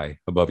 very high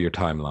above your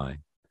timeline,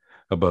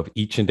 above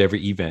each and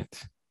every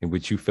event in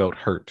which you felt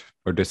hurt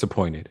or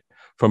disappointed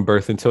from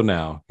birth until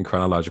now in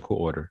chronological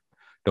order.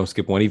 Don't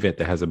skip one event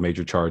that has a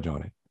major charge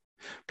on it.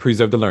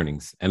 Preserve the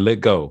learnings and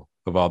let go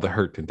of all the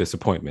hurt and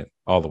disappointment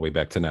all the way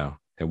back to now.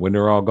 And when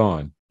they're all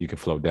gone, you can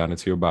float down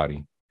into your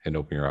body and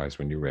open your eyes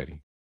when you're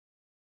ready.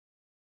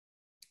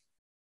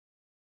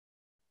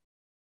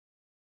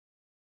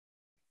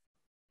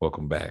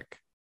 Welcome back.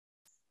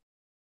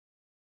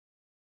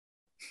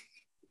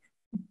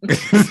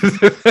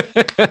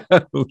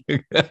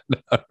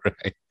 All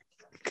right.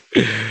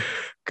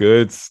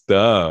 Good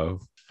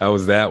stuff. How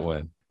was that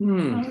one?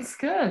 That was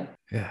good.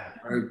 Yeah.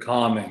 Very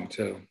calming,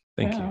 too.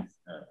 Thank you.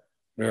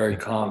 Very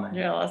calming.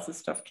 Yeah, lots of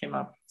stuff came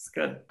up. It's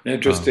good.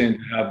 Interesting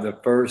to have the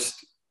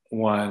first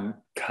one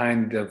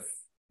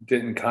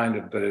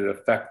but it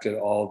affected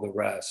all the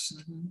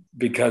rest.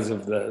 Because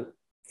of the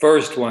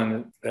first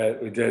one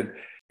that we did,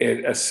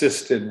 it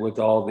assisted with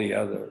all the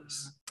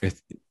others. It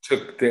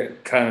took the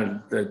kind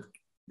of the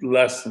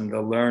lesson,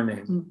 the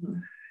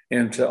learning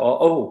into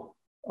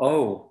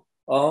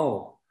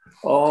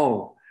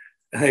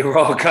and they were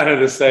all kind of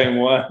the same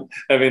one.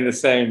 I mean, the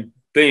same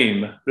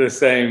theme, the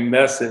same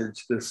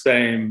message, the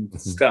same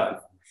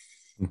stuff.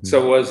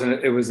 So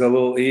it was a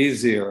little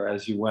easier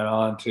as you went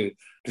on to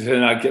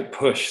not get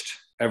pushed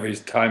every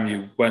time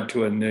you went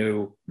to a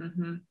new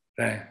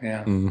thing.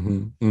 Yeah.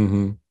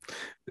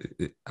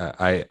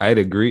 I'd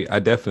agree. I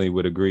definitely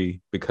would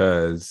agree,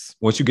 because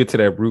once you get to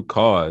that root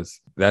cause,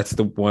 that's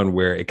the one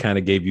where it kind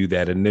of gave you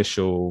that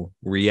initial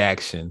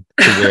reaction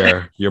to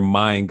where your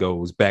mind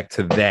goes back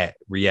to that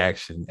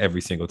reaction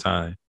every single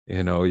time.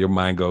 You know, your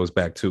mind goes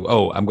back to,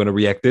 oh, I'm going to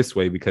react this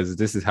way because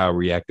this is how I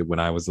reacted when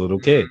I was a little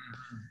kid.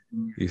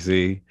 You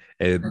see,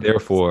 and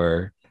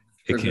therefore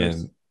it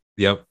can.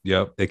 Yep.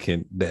 It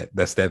can.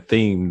 That's that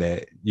theme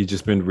that you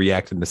just been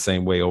reacting the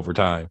same way over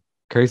time.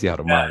 Crazy how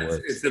the mind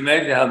works. It's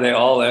amazing how they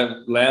all have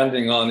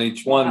landing on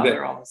each one. Wow,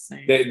 they're all the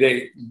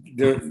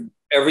same.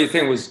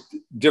 Everything was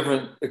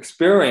different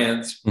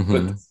experience, but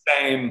the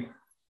same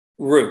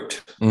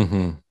root.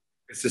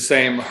 It's the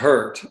same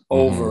hurt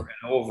over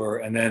and over.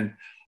 And then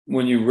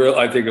when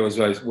I think it was,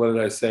 what did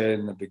I say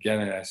in the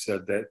beginning? I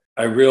said that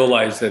I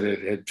realized that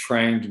it had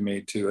trained me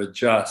to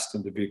adjust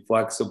and to be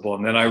flexible.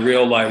 And then I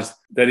realized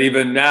that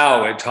even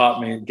now it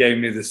gave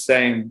me the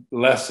same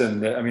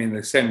lesson,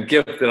 the same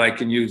gift that I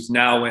can use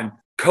now in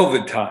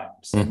COVID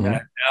times. And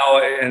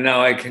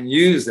now I can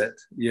use it,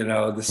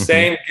 the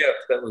same gift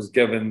that was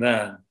given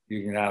then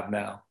you can have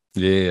now.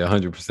 Yeah,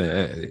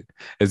 100%.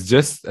 It's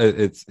just,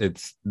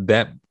 it's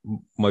that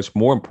much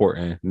more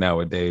important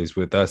nowadays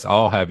with us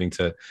all having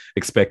to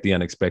expect the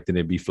unexpected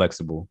and be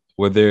flexible.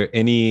 Were there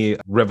any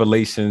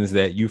revelations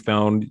that you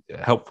found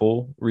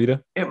helpful,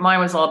 Rita? Mine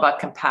was all about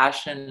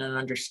compassion and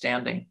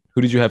understanding.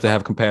 Who did you have to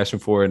have compassion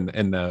for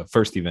in the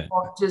first event?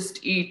 Well,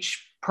 just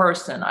each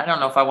person. I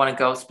don't know if I want to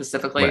go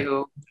specifically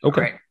who.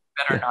 Okay. Right,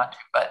 better not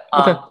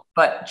to,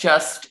 but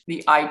just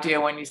the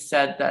idea when you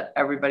said that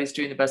everybody's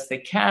doing the best they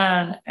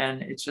can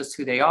and it's just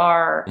who they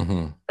are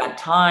that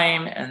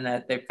time, and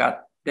that they've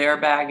got their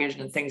baggage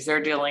and things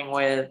they're dealing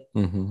with.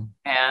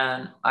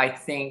 And I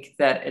think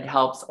that it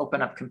helps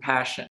open up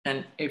compassion.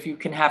 And if you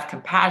can have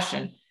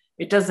compassion,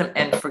 it doesn't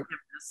end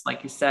forgiveness,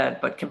 like you said,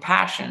 but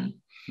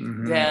compassion,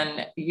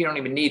 then you don't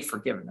even need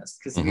forgiveness,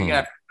 because if you can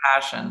have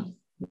compassion,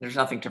 there's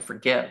nothing to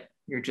forgive.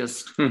 You're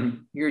just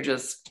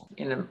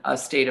in a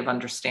state of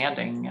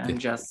understanding and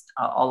just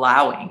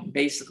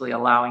basically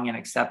allowing and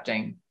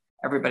accepting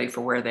everybody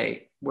for where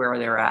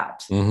they're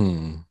at.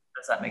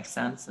 Does that make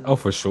sense? Oh,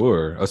 for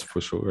sure. That's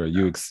for sure.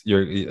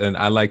 And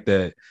I like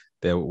that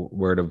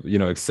word of,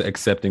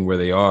 accepting where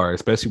they are,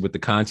 especially with the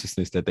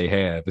consciousness that they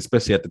have,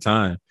 especially at the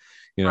time.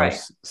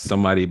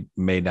 Somebody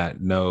may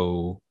not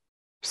know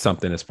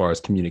something as far as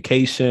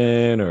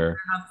communication, or they're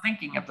not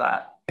thinking of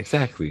that.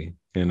 Exactly.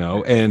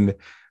 And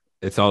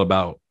it's all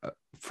about,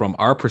 from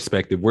our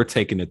perspective, we're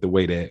taking it the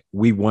way that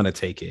we want to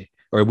take it,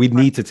 or we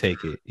need to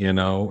take it, in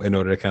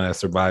order to kind of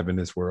survive in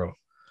this world.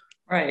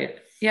 Right.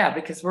 Yeah.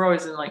 Because we're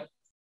always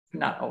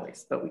not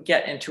always, but we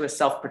get into a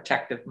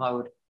self-protective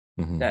mode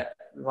that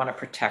we want to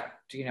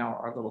protect,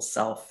 our little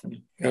self.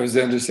 It was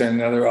interesting.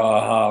 Another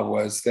aha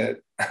was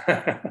that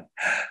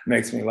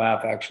makes me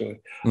laugh, actually,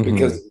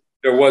 because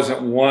there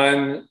wasn't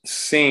one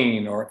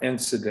scene or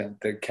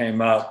incident that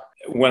came up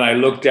when I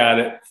looked at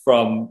it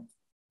from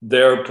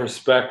their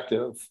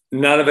perspective.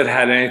 None of it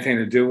had anything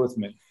to do with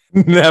me.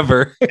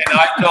 Never. And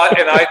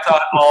I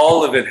thought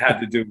all of it had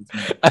to do with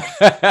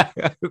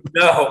me.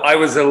 No, I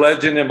was a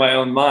legend in my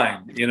own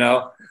mind,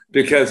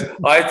 because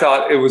I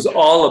thought it was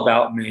all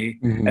about me.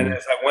 And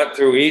as I went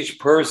through each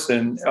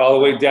person, all the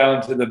way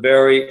down to the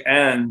very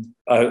end,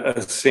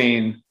 a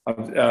scene,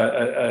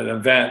 an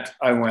event,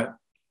 I went,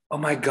 oh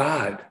my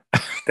God,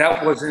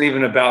 that wasn't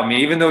even about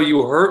me. Even though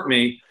you hurt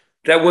me,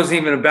 that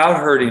wasn't even about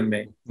hurting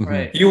me.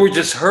 Right. You were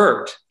just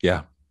hurt.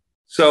 Yeah.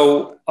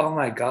 So, oh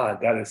my God,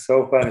 that is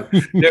so funny.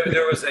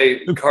 There was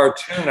a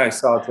cartoon I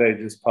saw today,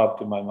 just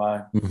popped in my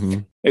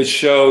mind. It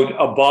showed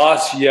a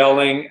boss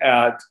yelling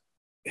at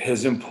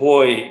his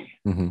employee,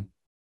 and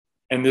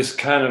this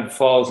kind of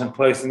falls in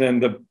place. And then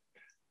the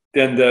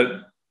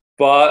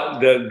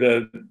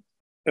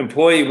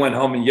employee went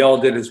home and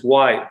yelled at his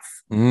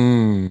wife,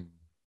 and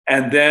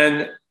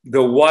then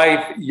the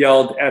wife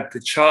yelled at the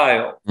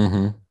child.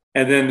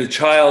 And then the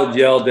child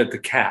yelled at the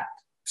cat.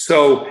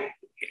 So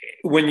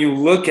when you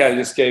look at it,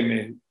 this gave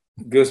me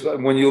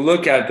goosebumps. When you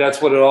look at it,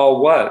 that's what it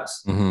all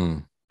was.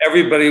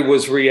 Everybody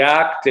was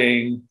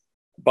reacting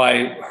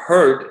by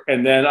hurt.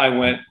 And then I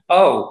went,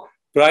 oh,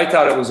 but I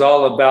thought it was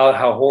all about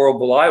how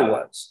horrible I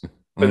was.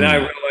 But then I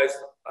realized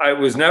I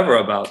was never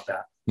about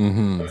that.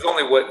 It was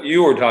only what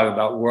you were talking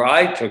about, where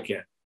I took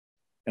it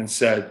and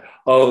said,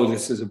 oh,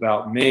 this is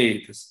about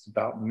me. This is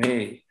about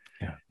me.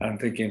 Yeah. And I'm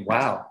thinking,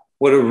 wow.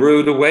 What a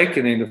rude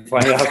awakening to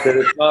find out that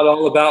it's not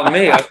all about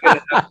me. I'm going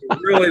to have to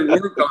really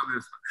work on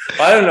this.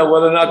 I don't know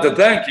whether or not to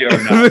thank you or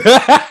not.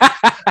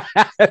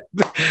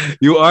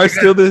 You are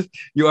still the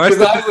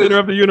center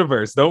of the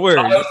universe. Don't worry.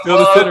 You're still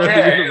the center of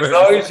the universe. As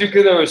long as you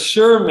could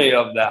assure me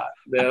of that,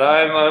 then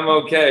I'm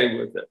okay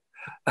with it.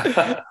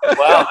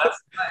 Wow,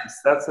 that's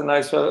nice. That's a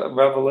nice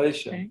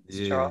revelation.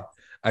 Yeah.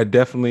 I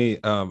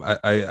definitely,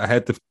 I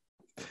had to,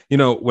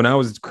 when I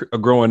was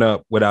growing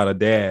up without a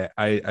dad,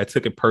 I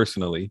took it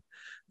personally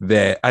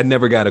that I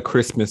never got a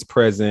Christmas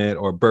present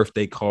or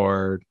birthday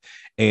card.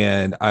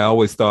 And I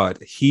always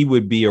thought he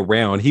would be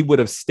around. He would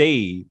have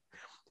stayed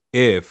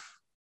if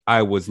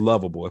I was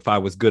lovable, if I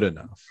was good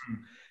enough.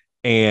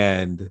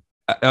 And,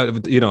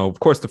 of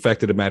course, the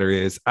fact of the matter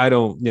is, I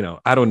don't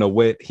know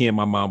what he and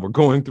my mom were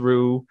going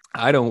through.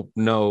 I don't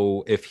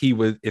know if he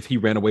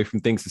ran away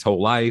from things his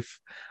whole life.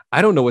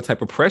 I don't know what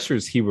type of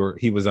pressures he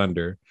was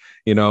under,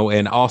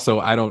 and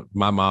also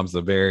my mom's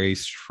a very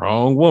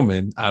strong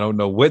woman. I don't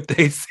know what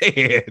they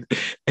said.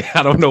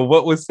 I don't know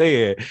what was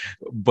said,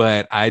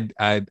 but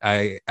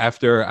I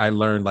after I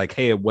learned like,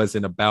 hey, it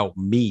wasn't about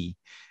me.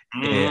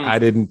 And I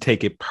didn't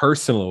take it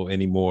personal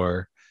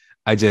anymore.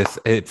 I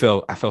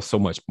felt so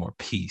much more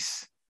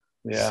peace.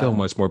 Yeah. So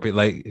much more,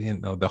 like,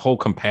 the whole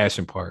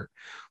compassion part.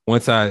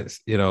 Once I,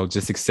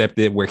 just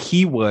accepted where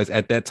he was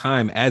at that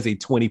time as a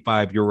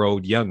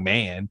 25-year-old young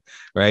man,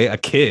 right? A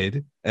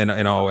kid, in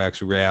all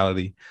actual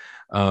reality,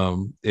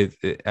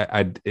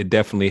 it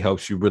definitely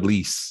helps you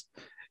release,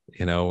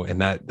 and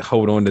not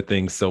hold on to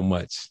things so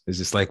much. It's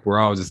just like we're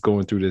all just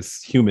going through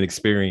this human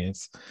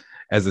experience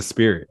as a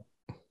spirit.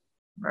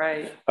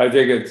 Right. I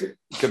think it's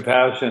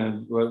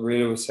compassion. What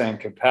Rita was saying,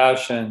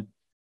 compassion.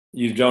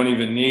 You don't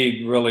even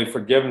need really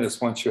forgiveness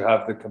once you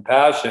have the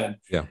compassion.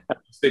 Yeah. I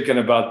was thinking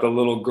about the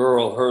little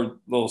girl, her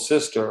little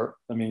sister.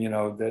 I mean,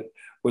 that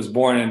was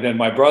born, and then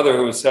my brother,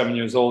 who was 7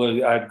 years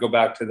older. I had to go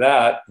back to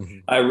that. Mm-hmm.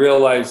 I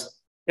realized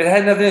it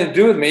had nothing to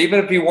do with me. Even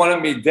if he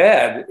wanted me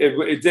dead,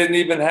 it didn't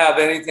even have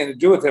anything to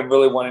do with him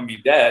really wanting me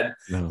dead.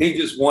 No. He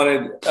just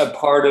wanted a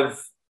part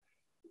of,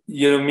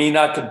 me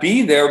not to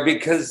be there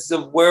because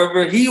of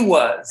wherever he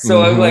was.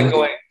 So I'm like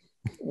going,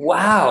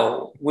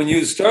 wow, when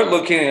you start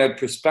looking at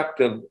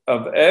perspective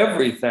of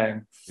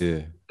everything,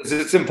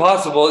 it's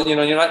impossible.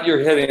 You're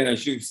hitting,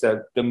 as you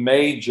said, the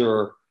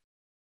major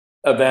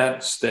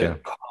events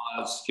that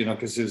caused,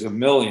 because there's a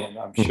million,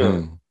 I'm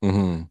sure.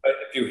 Mm-hmm. But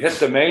if you hit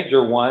the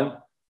major one,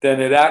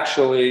 then it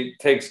actually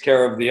takes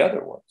care of the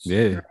other ones.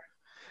 Yeah.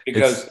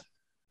 Because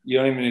you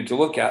don't even need to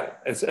look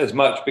at it as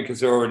much because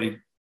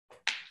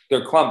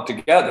they're clumped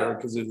together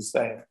because they're the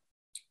same.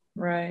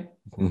 Right.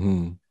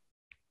 Mm-hmm.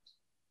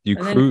 You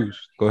cruise.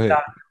 Go ahead.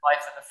 Life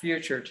in the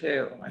future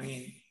too. I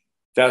mean,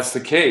 that's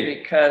the key,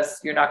 because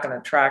you're not going to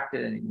attract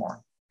it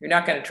anymore. You're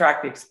not going to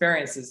attract the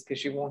experiences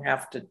because you won't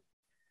have to,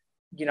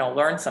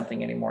 learn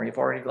something anymore. You've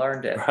already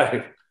learned it.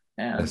 Right.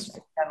 And it's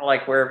kind of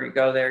like wherever you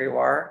go, there you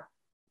are.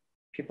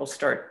 People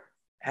start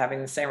having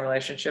the same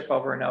relationship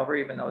over and over,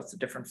 even though it's a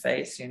different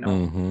face.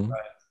 Mm-hmm.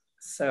 Right.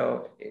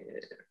 So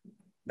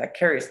that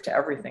carries to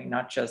everything,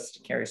 not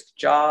just carries to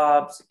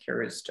jobs. It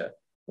carries to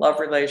love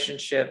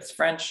relationships,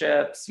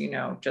 friendships,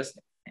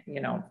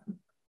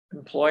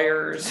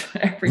 employers,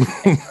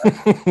 everything.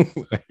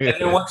 And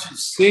then once you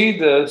see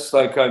this,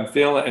 like I'm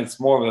feeling, it's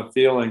more of a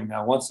feeling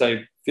now. Once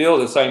I feel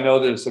this, I know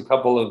there's a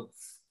couple of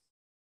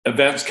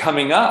events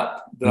coming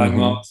up that I'm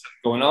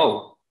going,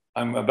 oh,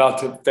 I'm about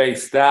to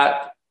face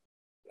that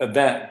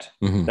event,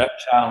 that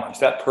challenge,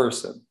 that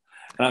person.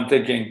 And I'm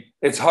thinking,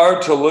 it's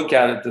hard to look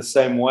at it the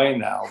same way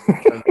now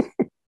because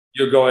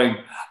you're going,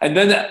 and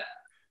then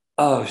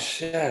oh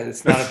shit,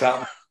 it's not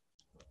about me.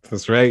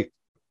 That's right.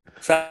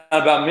 It's not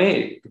about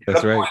me.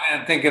 That's right.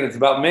 I'm thinking it's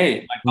about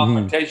me. My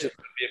confrontation is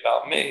going to be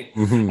about me.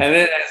 And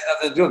it has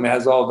nothing to do with me.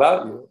 It's all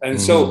about you. And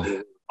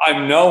so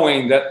I'm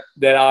knowing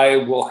that I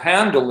will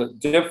handle it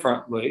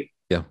differently.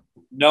 Yeah.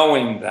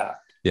 Knowing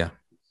that. Yeah.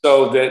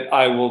 So that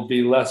I will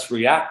be less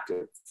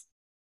reactive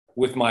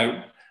with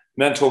my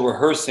mental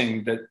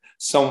rehearsing that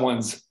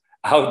someone's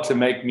out to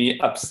make me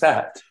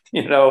upset,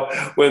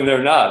 when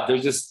they're not. They're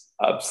just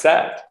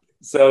upset.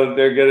 So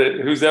they're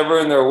gonna, who's ever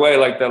in their way,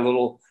 like that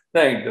little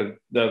thing,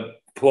 the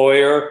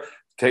employer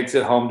takes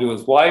it home to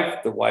his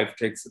wife, the wife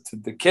takes it to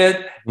the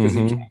kid because he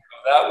can't go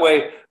that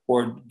way,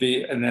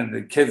 and then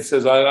the kid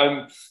says,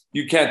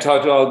 you can't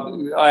talk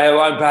to I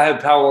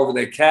have power over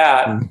the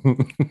cat.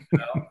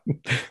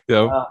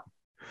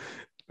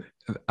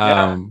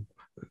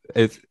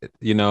 It's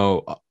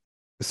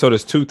so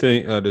there's two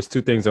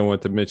things I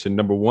want to mention.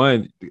 Number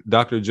one,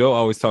 Dr. Joe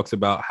always talks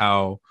about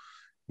how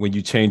when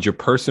you change your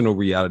personal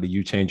reality,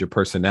 you change your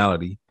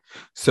personality.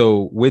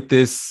 So with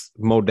this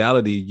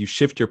modality, you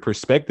shift your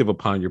perspective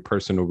upon your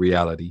personal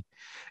reality.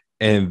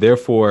 And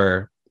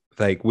therefore,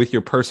 like with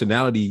your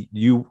personality,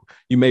 you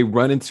may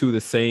run into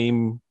the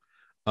same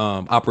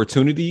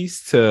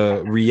opportunities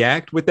to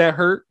react with that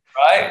hurt.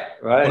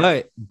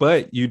 Right.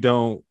 But you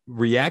don't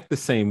react the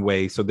same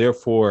way. So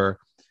therefore,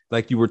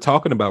 like you were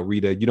talking about,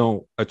 Rita, you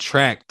don't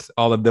attract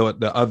all of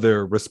the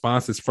other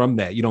responses from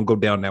that. You don't go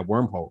down that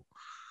wormhole.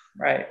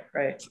 Right.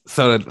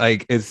 So that,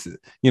 like, it's,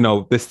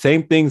 the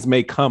same things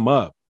may come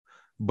up,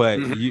 but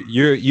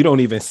you don't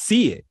even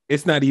see it.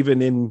 It's not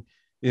even in,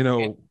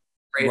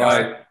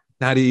 right.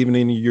 Not even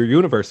in your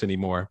universe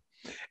anymore.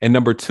 And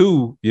number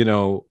two,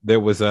 there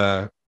was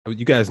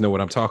you guys know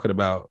what I'm talking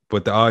about,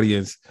 but the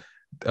audience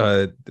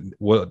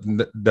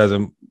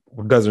doesn't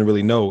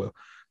really know.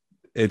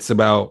 It's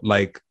about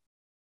like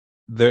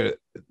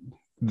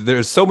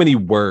there's so many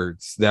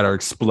words that are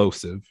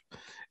explosive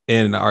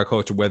in our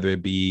culture, whether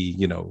it be,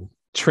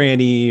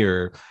 tranny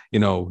or,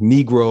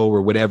 Negro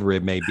or whatever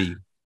it may be.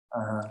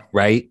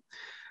 Right.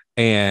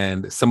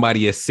 And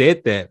somebody has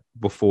said that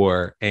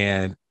before.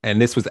 And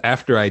this was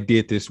after I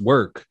did this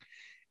work,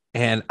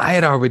 and I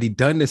had already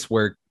done this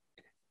work.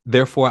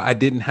 Therefore, I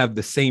didn't have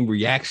the same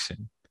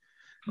reaction.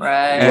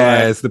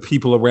 as the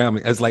people around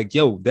me. As like,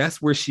 yo, that's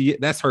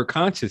her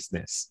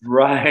consciousness.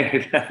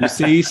 Right. You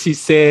see, she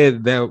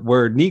said that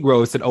word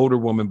Negro. It's an older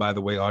woman, by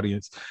the way,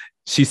 audience.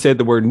 She said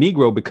the word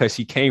Negro because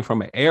she came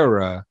from an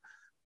era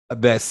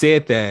that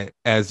said that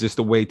as just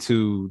a way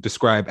to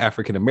describe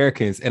African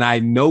Americans. And I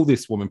know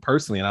this woman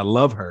personally, and I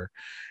love her.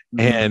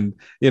 And,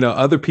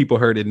 other people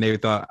heard it and they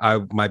thought I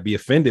might be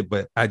offended,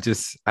 but I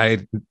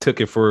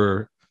took it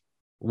for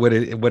what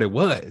it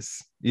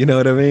was. You know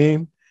what I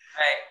mean?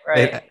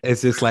 Right.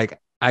 It's just like,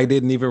 I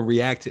didn't even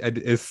react.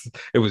 It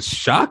was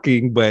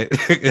shocking, but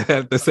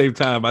at the same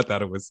time, I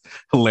thought it was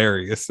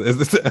hilarious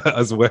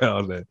as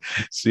well that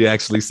she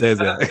actually says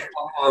that.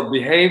 Or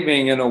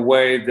behaving in a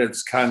way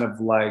that's kind of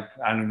like,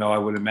 I don't know, I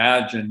would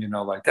imagine,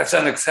 like that's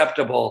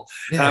unacceptable.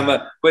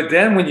 Yeah. But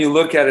then when you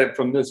look at it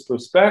from this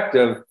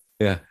perspective,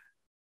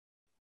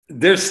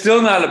 they're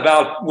still not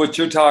about what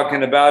you're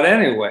talking about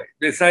anyway.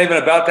 It's not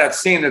even about that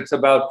scene. It's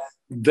about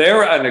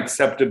their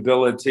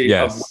unacceptability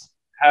of what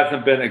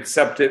hasn't been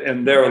accepted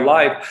in their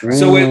life.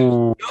 So it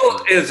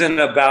still isn't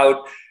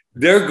about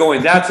they're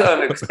going, that's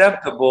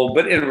unacceptable.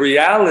 But in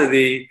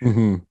reality,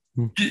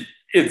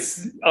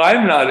 it's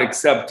I'm not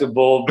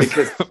acceptable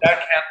because that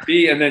can't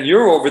be. And then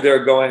you're over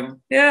there going,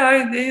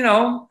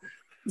 I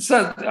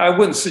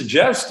wouldn't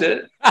suggest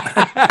it.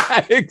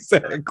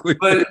 Exactly.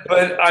 But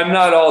I'm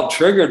not all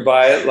triggered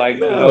by it. Like,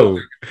 no,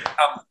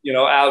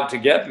 out to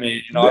get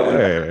me.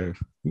 No,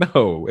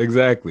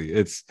 exactly.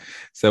 It's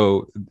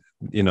so,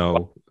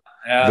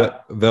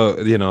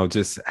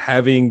 just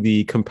having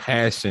the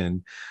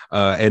compassion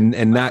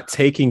and not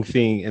taking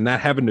things and not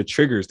having the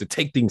triggers to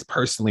take things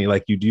personally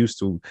like you used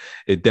to.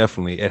 It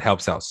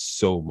helps out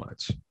so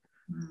much.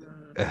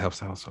 It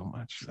helps out so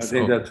much. I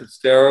think that's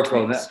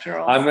hysterical.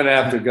 I'm going to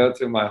have to go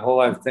through my whole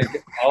life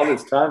thinking all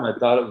this time. I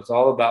thought it was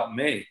all about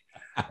me.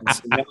 And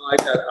so now I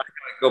got to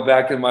go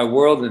back in my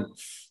world. And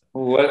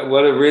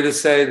what did Rita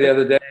say the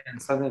other day?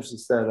 And something she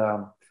said,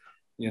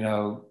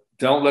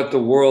 don't let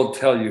the world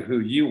tell you who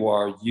you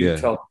are. You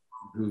tell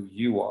who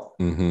you are.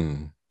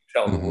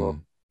 Tell the world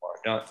who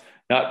you are,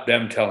 not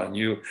them telling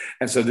you.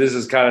 And so this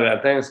is kind of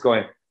that thing. It's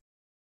going,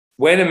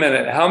 wait a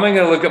minute, how am I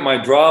going to look at my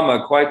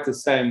drama quite the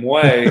same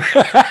way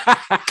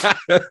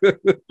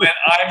when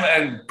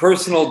I'm in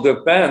personal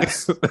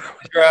defense?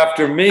 You're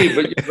after me,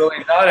 but you're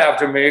really not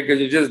after me because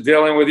you're just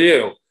dealing with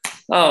you.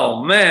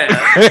 Oh, man.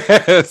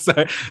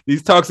 So,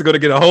 these talks are going to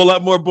get a whole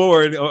lot more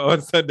boring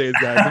on Sundays,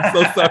 guys. I'm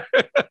so sorry.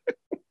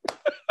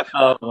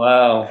 Oh,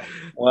 wow.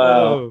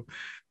 Oh,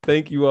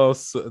 thank you all.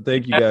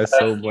 Thank you guys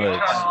so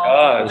much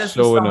for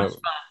showing up.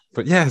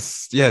 But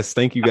yes,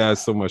 thank you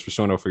guys so much for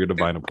showing up for your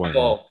divine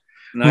appointment.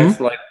 Nice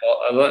light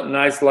bulb.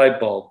 Nice light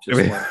bulb.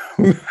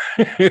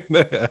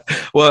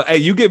 Well, hey,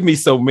 you give me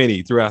so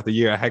many throughout the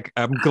year.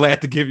 I'm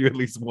glad to give you at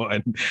least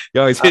one.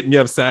 You're always hitting me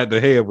upside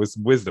the head with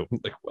wisdom.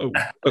 Like, whoa.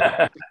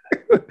 But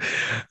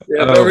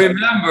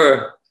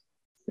remember,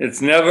 it's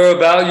never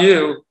about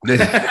you. Not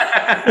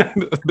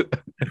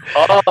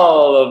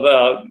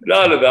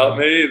about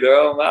me either.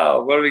 Oh,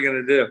 wow. What are we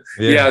going to do?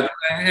 Yeah.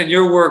 And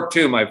your work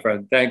too, my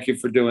friend. Thank you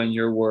for doing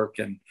your work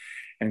and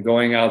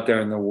going out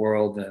there in the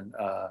world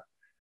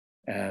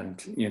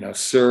and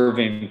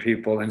serving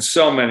people in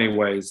so many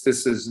ways.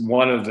 This is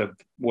one of the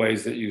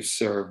ways that you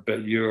serve,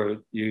 but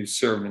you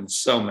serve in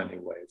so many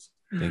ways.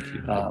 Thank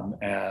you.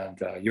 And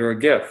you're a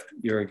gift.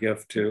 You're a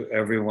gift to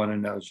everyone who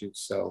knows you.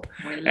 So,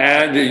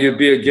 and you'd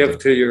be a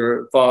gift to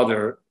your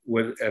father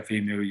if he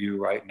knew you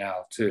right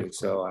now too.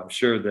 So I'm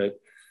sure that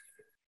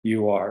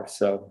you are.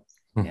 So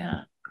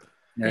yeah.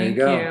 There you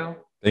go.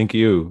 Thank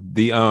you.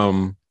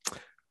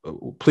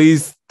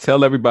 Please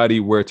tell everybody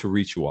where to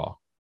reach you all.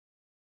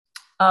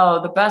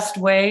 Oh, the best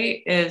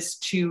way is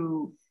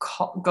to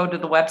go to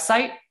the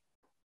website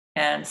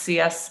and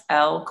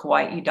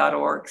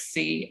cslkauai.org,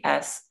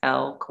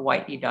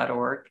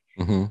 cslkauai.org.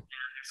 There's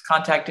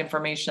contact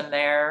information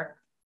there.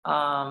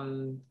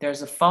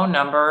 There's a phone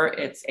number.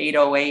 It's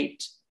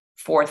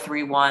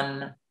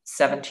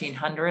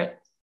 808-431-1700.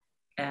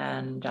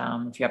 And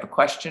if you have a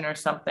question or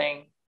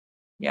something,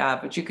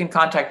 but you can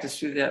contact us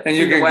through the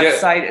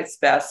website. It's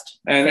best.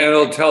 And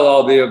it'll tell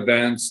all the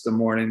events, the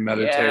morning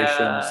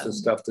meditations, the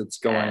stuff that's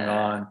going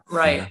on.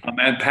 Right.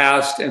 And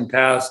past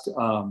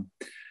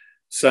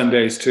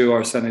Sundays too,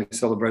 our Sunday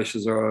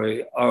celebrations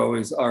are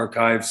always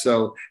archived.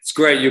 So it's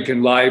great. You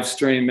can live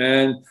stream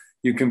in.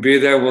 You can be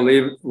there.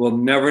 We'll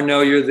never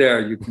know you're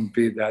there. You can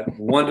be that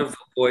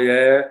wonderful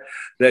voyeur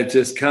that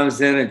just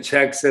comes in and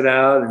checks it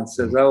out and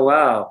says, oh,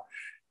 wow,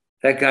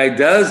 that guy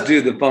does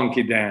do the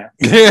funky dance.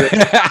 Yeah,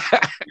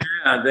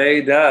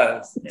 he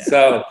does. Yeah.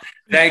 So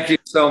thank you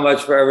so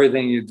much for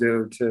everything you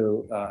do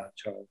too,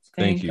 Charles.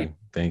 Thank you.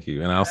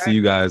 And I'll see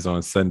you guys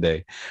on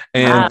Sunday.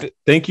 And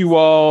thank you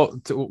all.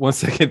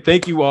 Once again,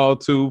 thank you all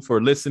too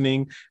for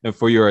listening and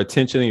for your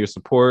attention and your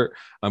support.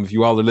 If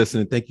you all are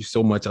listening, thank you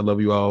so much. I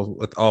love you all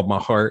with all my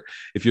heart.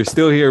 If you're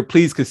still here,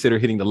 please consider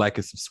hitting the like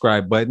and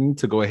subscribe button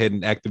to go ahead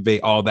and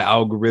activate all the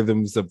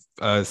algorithms of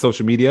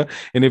social media.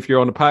 And if you're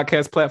on the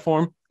podcast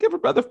platform, give a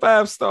brother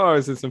 5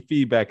 stars and some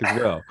feedback as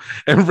well.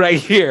 And right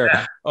here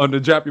on the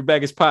Drop Your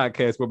Baggage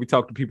podcast, where we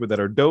talk to people that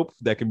are dope,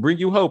 that can bring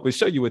you hope and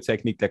show you a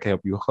technique that can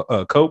help you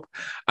cope.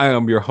 I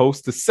am your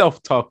host, the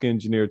self-talk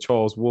engineer,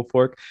 Charles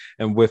Woolfolk,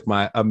 and with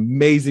my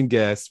amazing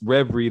guests,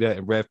 Rev Rita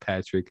and Rev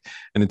Patrick.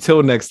 And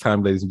until next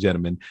time, ladies and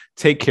gentlemen,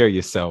 take care of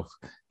yourself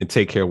and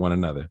take care of one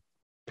another.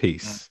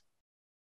 Peace.